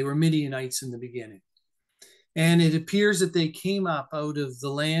 father-in-law. They were Midianites in the beginning. And it appears that they came up out of the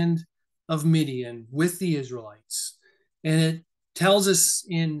land of Midian with the Israelites. And it tells us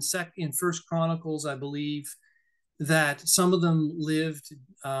in First Chronicles, I believe, that some of them lived,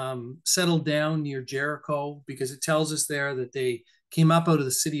 settled down near Jericho, because it tells us there that they came up out of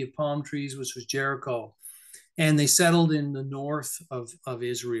the city of palm trees, which was Jericho, and they settled in the north of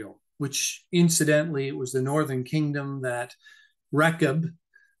Israel, which incidentally, it was the northern kingdom that Jonadab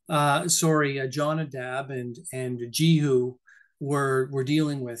and Jehu were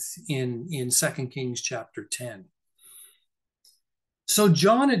dealing with in 2 Kings chapter 10. So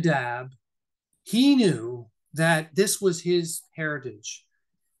Jonadab, he knew that this was his heritage.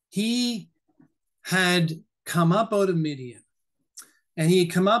 He had come up out of Midian, and he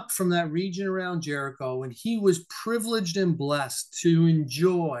had come up from that region around Jericho, and he was privileged and blessed to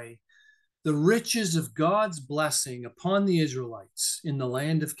enjoy the riches of God's blessing upon the Israelites in the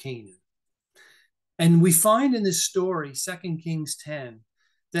land of Canaan. And we find in this story, 2 Kings 10,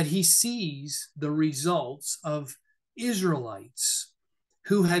 that he sees the results of Israelites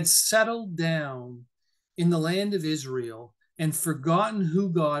who had settled down in the land of Israel and forgotten who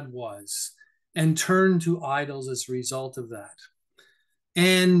God was and turned to idols as a result of that.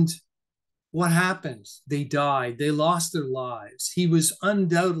 And what happened? They died. They lost their lives. He was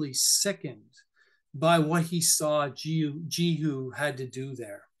undoubtedly sickened by what he saw Jehu had to do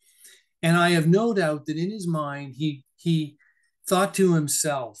there. And I have no doubt that in his mind, he thought to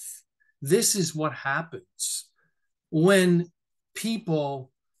himself, this is what happens when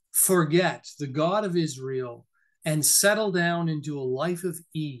people forget the God of Israel and settle down into a life of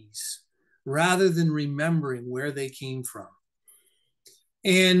ease rather than remembering where they came from.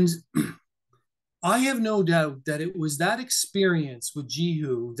 And I have no doubt that it was that experience with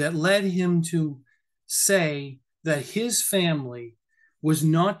Jehu that led him to say that his family was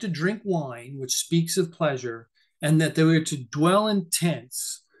not to drink wine, which speaks of pleasure, and that they were to dwell in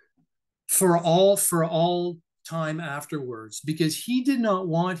tents for all time afterwards, because he did not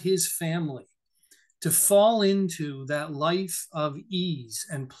want his family to fall into that life of ease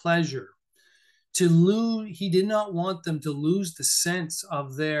and pleasure. He did not want them to lose the sense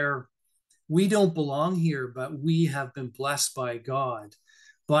of their, we don't belong here, but we have been blessed by God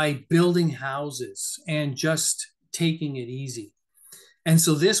by building houses and just taking it easy. And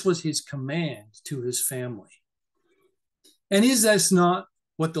so this was his command to his family. And is this not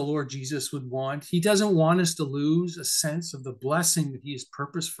what the Lord Jesus would want? He doesn't want us to lose a sense of the blessing that he has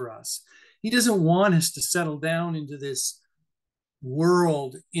purposed for us. He doesn't want us to settle down into this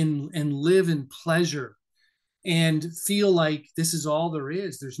world and live in pleasure and feel like this is all there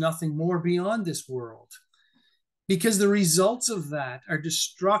is. There's nothing more beyond this world. Because the results of that are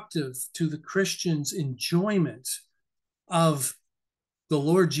destructive to the Christian's enjoyment of the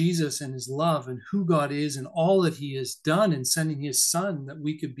Lord Jesus and his love and who God is and all that he has done in sending his son that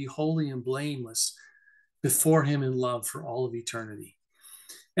we could be holy and blameless before him in love for all of eternity.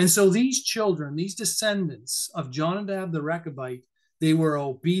 And so these children, these descendants of Jonadab the Rechabite, they were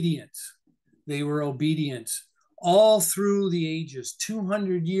obedient. They were obedient all through the ages.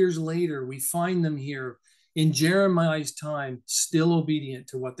 200 years later, we find them here in Jeremiah's time, still obedient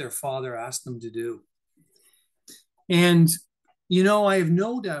to what their father asked them to do. And, you know, I have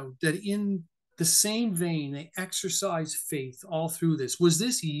no doubt that in the same vein, they exercised faith all through this. Was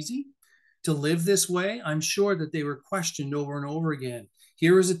this easy to live this way? I'm sure that they were questioned over and over again.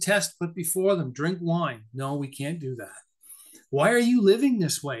 Here is a test put before them. Drink wine. No, we can't do that. Why are you living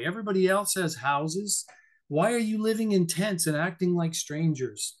this way? Everybody else has houses. Why are you living in tents and acting like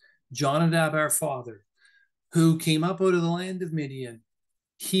strangers? Jonadab, our father, who came up out of the land of Midian,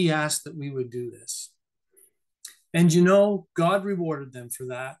 he asked that we would do this. And you know, God rewarded them for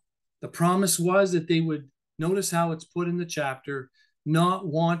that. The promise was that they would, notice how it's put in the chapter, not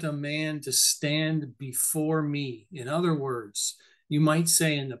want a man to stand before me. In other words, you might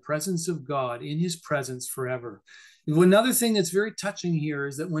say in the presence of God, in his presence forever. Another thing that's very touching here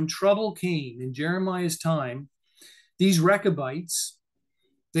is that when trouble came in Jeremiah's time, these Rechabites,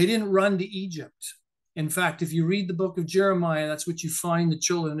 they didn't run to Egypt. In fact, if you read the book of Jeremiah, that's what you find the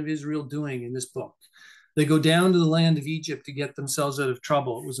children of Israel doing in this book. They go down to the land of Egypt to get themselves out of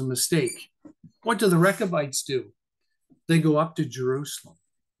trouble. It was a mistake. What do the Rechabites do? They go up to Jerusalem.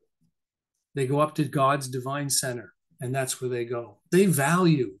 They go up to God's divine center, and that's where they go. They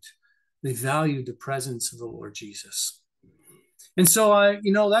valued the presence of the Lord Jesus. And so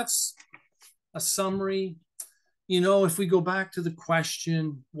that's a summary. You know, if we go back to the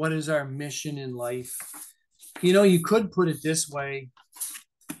question, what is our mission in life? You know, you could put it this way.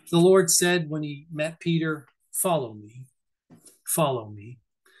 The Lord said when he met Peter, follow me, follow me.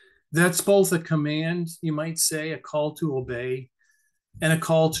 That's both a command, you might say, a call to obey, and a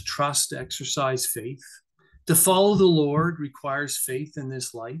call to trust, to exercise faith. To follow the Lord requires faith in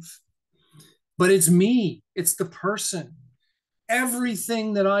this life. But it's me, it's the person.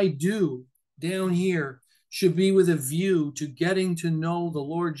 Everything that I do down here should be with a view to getting to know the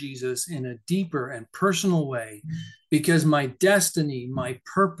Lord Jesus in a deeper and personal way, because my destiny, my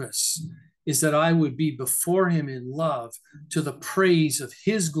purpose is that I would be before him in love to the praise of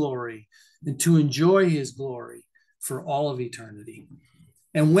his glory and to enjoy his glory for all of eternity.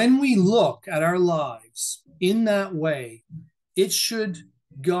 And when we look at our lives in that way, it should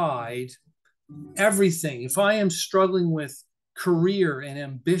guide everything. If I am struggling with career and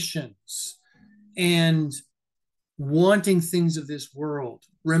ambitions and wanting things of this world,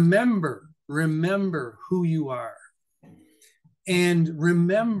 remember who you are. And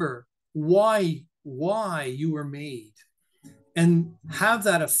remember why you were made, and have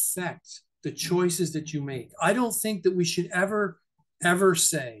that affect the choices that you make. I don't think that we should ever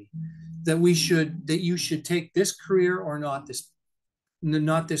say that you should take this career or not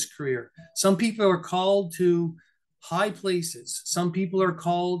this career. Some people are called to high places. Some people are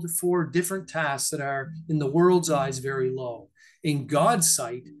called for different tasks that are in the world's eyes very low. In God's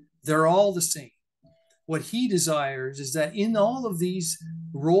sight, they're all the same. What he desires is that in all of these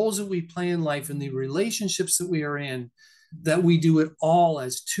roles that we play in life and the relationships that we are in, that we do it all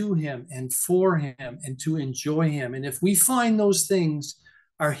as to him and for him and to enjoy him. And if we find those things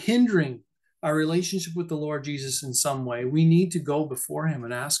are hindering our relationship with the Lord Jesus in some way, we need to go before him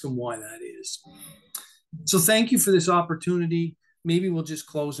and ask him why that is. So thank you for this opportunity. Maybe we'll just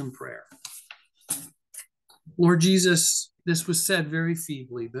close in prayer. Lord Jesus, this was said very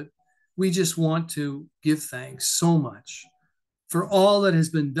feebly, but we just want to give thanks so much for all that has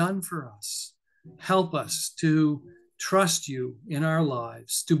been done for us. Help us to trust you in our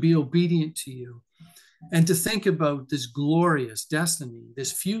lives, to be obedient to you, and to think about this glorious destiny,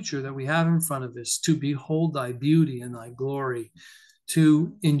 this future that we have in front of us, to behold thy beauty and thy glory,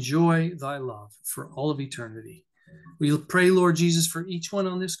 to enjoy thy love for all of eternity. We pray, Lord Jesus, for each one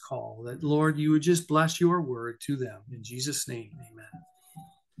on this call, that, Lord, you would just bless your word to them. In Jesus' name, amen.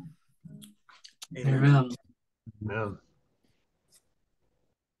 Amen. Amen.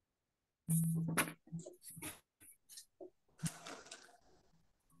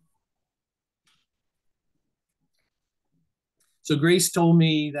 So Grace told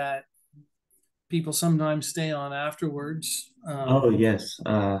me that people sometimes stay on afterwards. Oh, yes.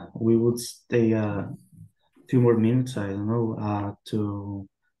 We would stay a few more minutes, I don't know, to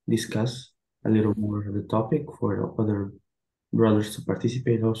discuss a little more of the topic for other brothers to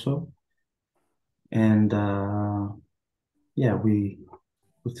participate also. And yeah, we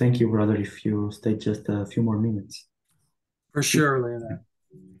thank you, brother, if you stay just a few more minutes. For sure, Leonard.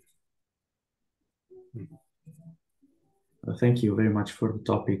 Thank you very much for the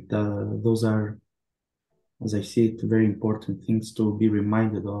topic. Those are, as I see it, very important things to be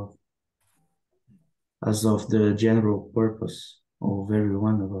reminded of, as of the general purpose of every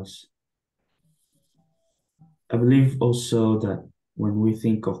one of us. I believe also that when we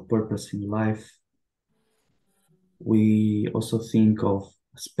think of purpose in life, we also think of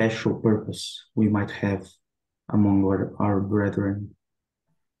a special purpose we might have among our brethren.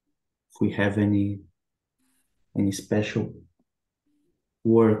 If we have any special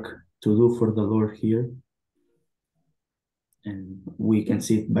work to do for the Lord here, and we can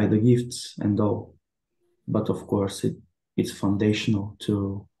see it by the gifts and all. But of course, it's foundational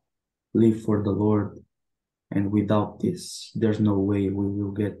to live for the Lord, and without this, there's no way we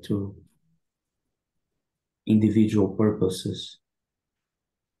will get to individual purposes.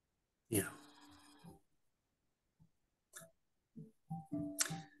 Yeah.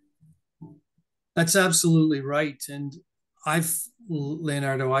 That's absolutely right. And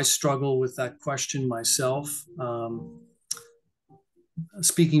Leonardo, I struggle with that question myself.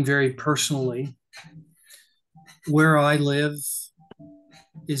 Speaking very personally, where I live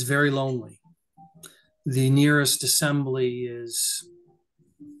is very lonely. The nearest assembly is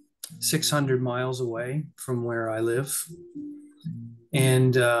 600 miles away from where I live,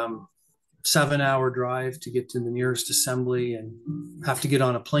 and 7-hour drive to get to the nearest assembly, and have to get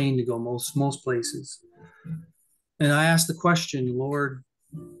on a plane to go most places. And I asked the question, Lord,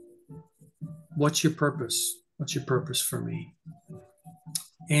 what's your purpose? What's your purpose for me?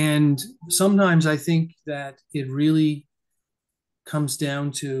 And sometimes I think that it really comes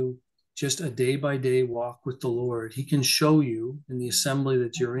down to just a day-by-day walk with the Lord. He can show you in the assembly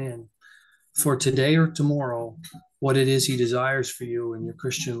that you're in for today or tomorrow what it is he desires for you in your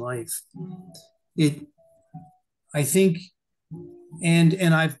Christian life. I think,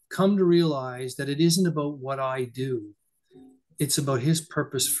 and I've come to realize that it isn't about what I do. It's about his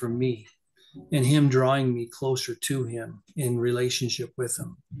purpose for me and him drawing me closer to him in relationship with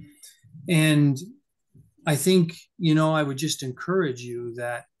him. And I think, I would just encourage you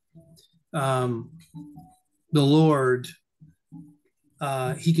that the Lord,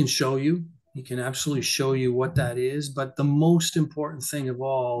 he can show you. He can absolutely show you what that is. But the most important thing of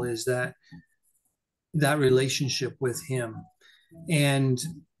all is that relationship with him. And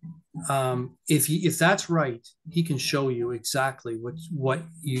if that's right, he can show you exactly what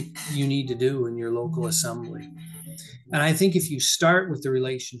you need to do in your local assembly. And I think if you start with the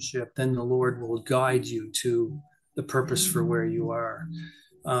relationship, then the Lord will guide you to the purpose for where you are.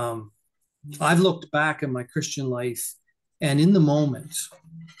 I've looked back in my Christian life, And in the moment,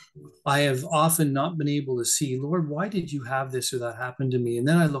 I have often not been able to see, Lord, why did you have this or that happen to me? And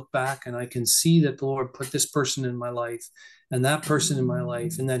then I look back and I can see that the Lord put this person in my life and that person in my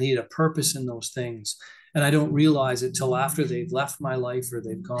life, and that He had a purpose in those things. And I don't realize it till after they've left my life or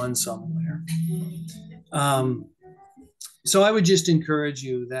they've gone somewhere. Um, so I would just encourage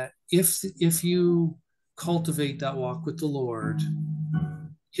you that if you cultivate that walk with the Lord,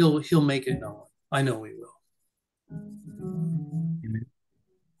 He'll make it known. I know He will.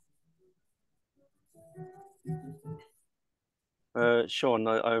 Amen. Shawn,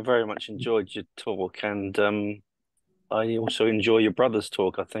 I very much enjoyed your talk, and I also enjoy your brother's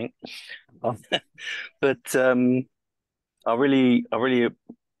talk, I think. But I really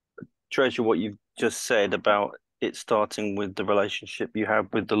treasure what you've just said about it starting with the relationship you have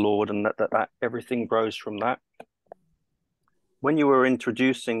with the Lord, and that everything grows from that. When you were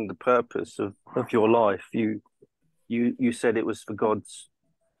introducing the purpose of your life, you said it was for God's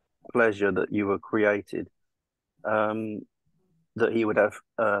pleasure that you were created, um, that He would have,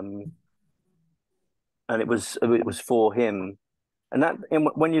 and it was for Him. And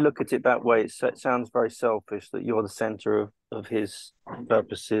when you look at it that way, it sounds very selfish that you're the center of His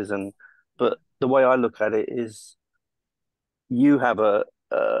purposes. But the way I look at it is, you have uh,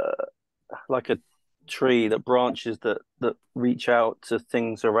 like a tree that branches that reach out to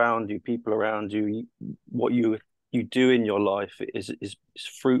things around you, people around you. What you do in your life is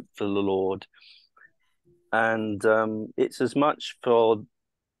fruit for the Lord, and it's as much for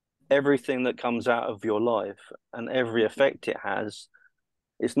everything that comes out of your life and every effect it has.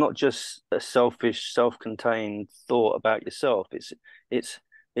 It's not just a selfish, self-contained thought about yourself. It's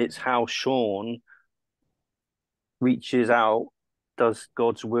it's how Shawn reaches out, does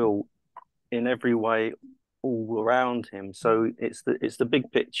God's will in every way all around him. So it's the big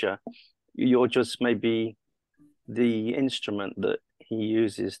picture. You're just maybe the instrument that he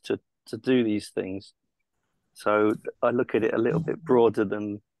uses to do these things. So I look at it a little bit broader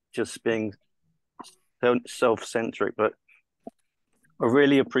than just being self-centric, but I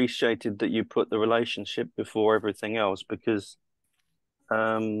really appreciated that you put the relationship before everything else, because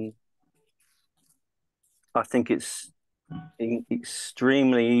um, I think it's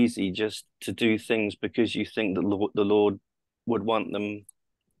extremely easy just to do things because you think that the Lord would want them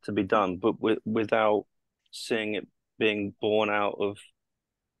to be done, but without seeing it being born out of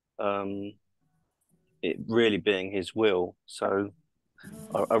um, it really being His will. So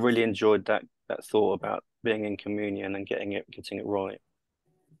I really enjoyed that thought about being in communion and getting it right.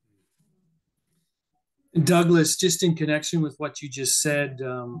 Douglas, just in connection with what you just said,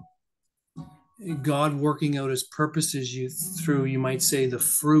 God working out His purposes through, you might say, the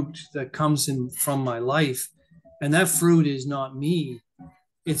fruit that comes in from my life, and that fruit is not me.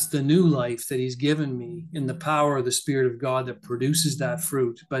 It's the new life that He's given me in the power of the Spirit of God that produces that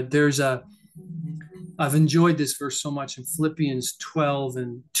fruit. But I've enjoyed this verse so much in Philippians 12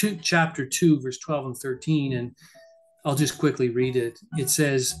 and chapter 2, verse 12 and 13. And I'll just quickly read it. It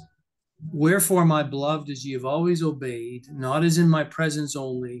says, "Wherefore, my beloved, as ye have always obeyed, not as in my presence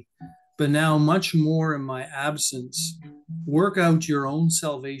only, but now much more in my absence, work out your own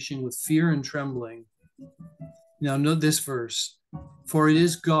salvation with fear and trembling." Now, note this verse: "For it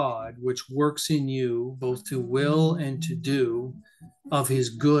is God which works in you both to will and to do of His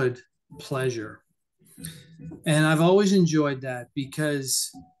good pleasure." And I've always enjoyed that, because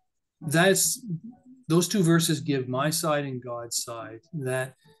that's those two verses give my side and God's side,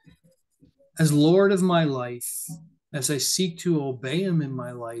 that as Lord of my life, as I seek to obey Him in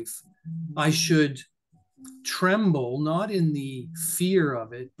my life, I should tremble, not in the fear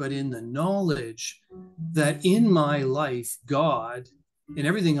of it, but in the knowledge that in my life, God, in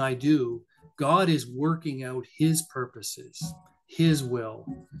everything I do, God is working out His purposes, His will,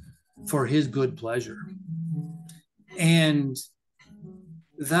 for His good pleasure. And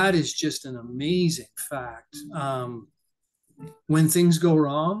that is just an amazing fact. When things go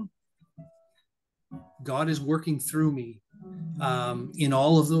wrong, God is working through me in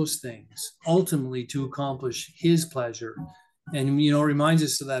all of those things, ultimately to accomplish His pleasure. And, it reminds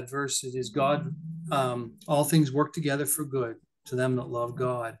us of that verse. It is God, all things work together for good to them that love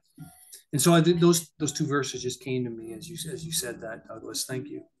God. And so those two verses just came to me as you said that, Douglas. Thank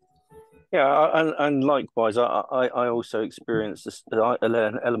you. Yeah, and likewise, I also experienced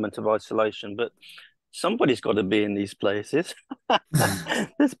an element of isolation, but somebody's got to be in these places.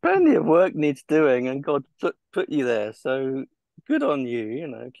 There's plenty of work needs doing, and God put you there. So good on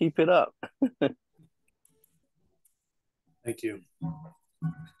you. Keep it up. Thank you.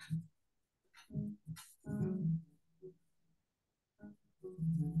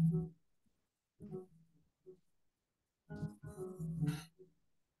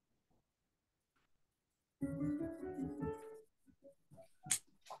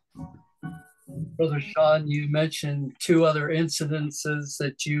 Brother Shawn, you mentioned two other instances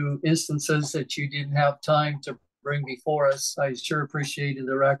that you didn't have time to bring before us. I sure appreciated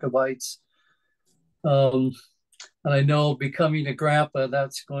the Rechabites. Um, and I know becoming a grandpa,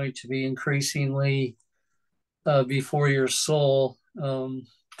 that's going to be increasingly before your soul.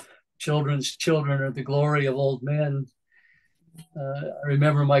 Children's children are the glory of old men. I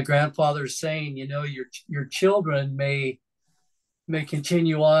remember my grandfather saying, your children may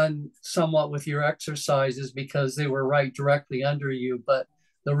continue on somewhat with your exercises because they were right directly under you, but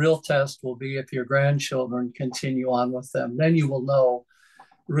the real test will be if your grandchildren continue on with them. Then you will know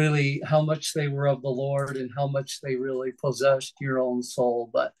really how much they were of the Lord and how much they really possessed your own soul.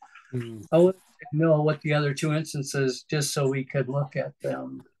 But I want to know what the other two instances, just so we could look at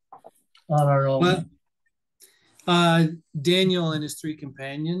them on our own. Well, Daniel and his three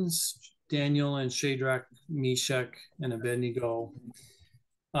companions, Daniel and Shadrach, Meshach, and Abednego.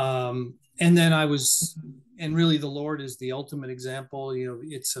 And then and really the Lord is the ultimate example.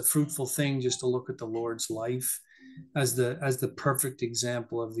 It's a fruitful thing just to look at the Lord's life as the perfect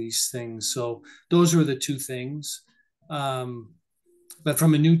example of these things. So those were the two things. But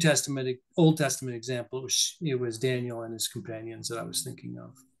from a Old Testament example, it was Daniel and his companions that I was thinking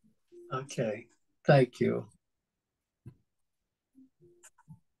of. Okay, thank you.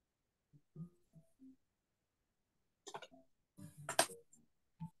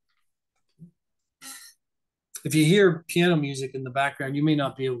 If you hear piano music in the background, you may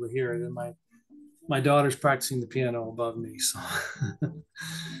not be able to hear it. And my daughter's practicing the piano above me. So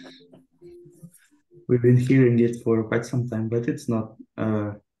We've been hearing it for quite some time, but it's not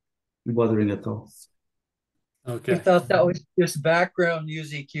bothering at all. Okay. I thought that was just background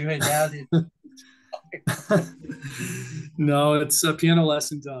music you had added. No, it's a piano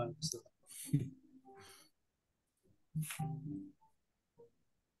lesson time. So.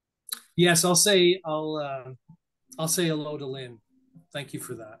 Yes, I'll say hello to Lynn. Thank you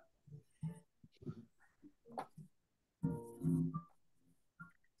for that.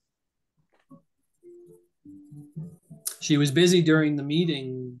 She was busy during the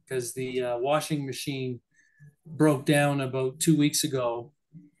meeting because the washing machine broke down about 2 weeks ago.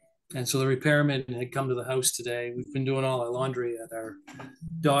 And so the repairman had come to the house today. We've been doing all our laundry at our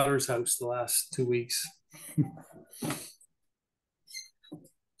daughter's house the last 2 weeks.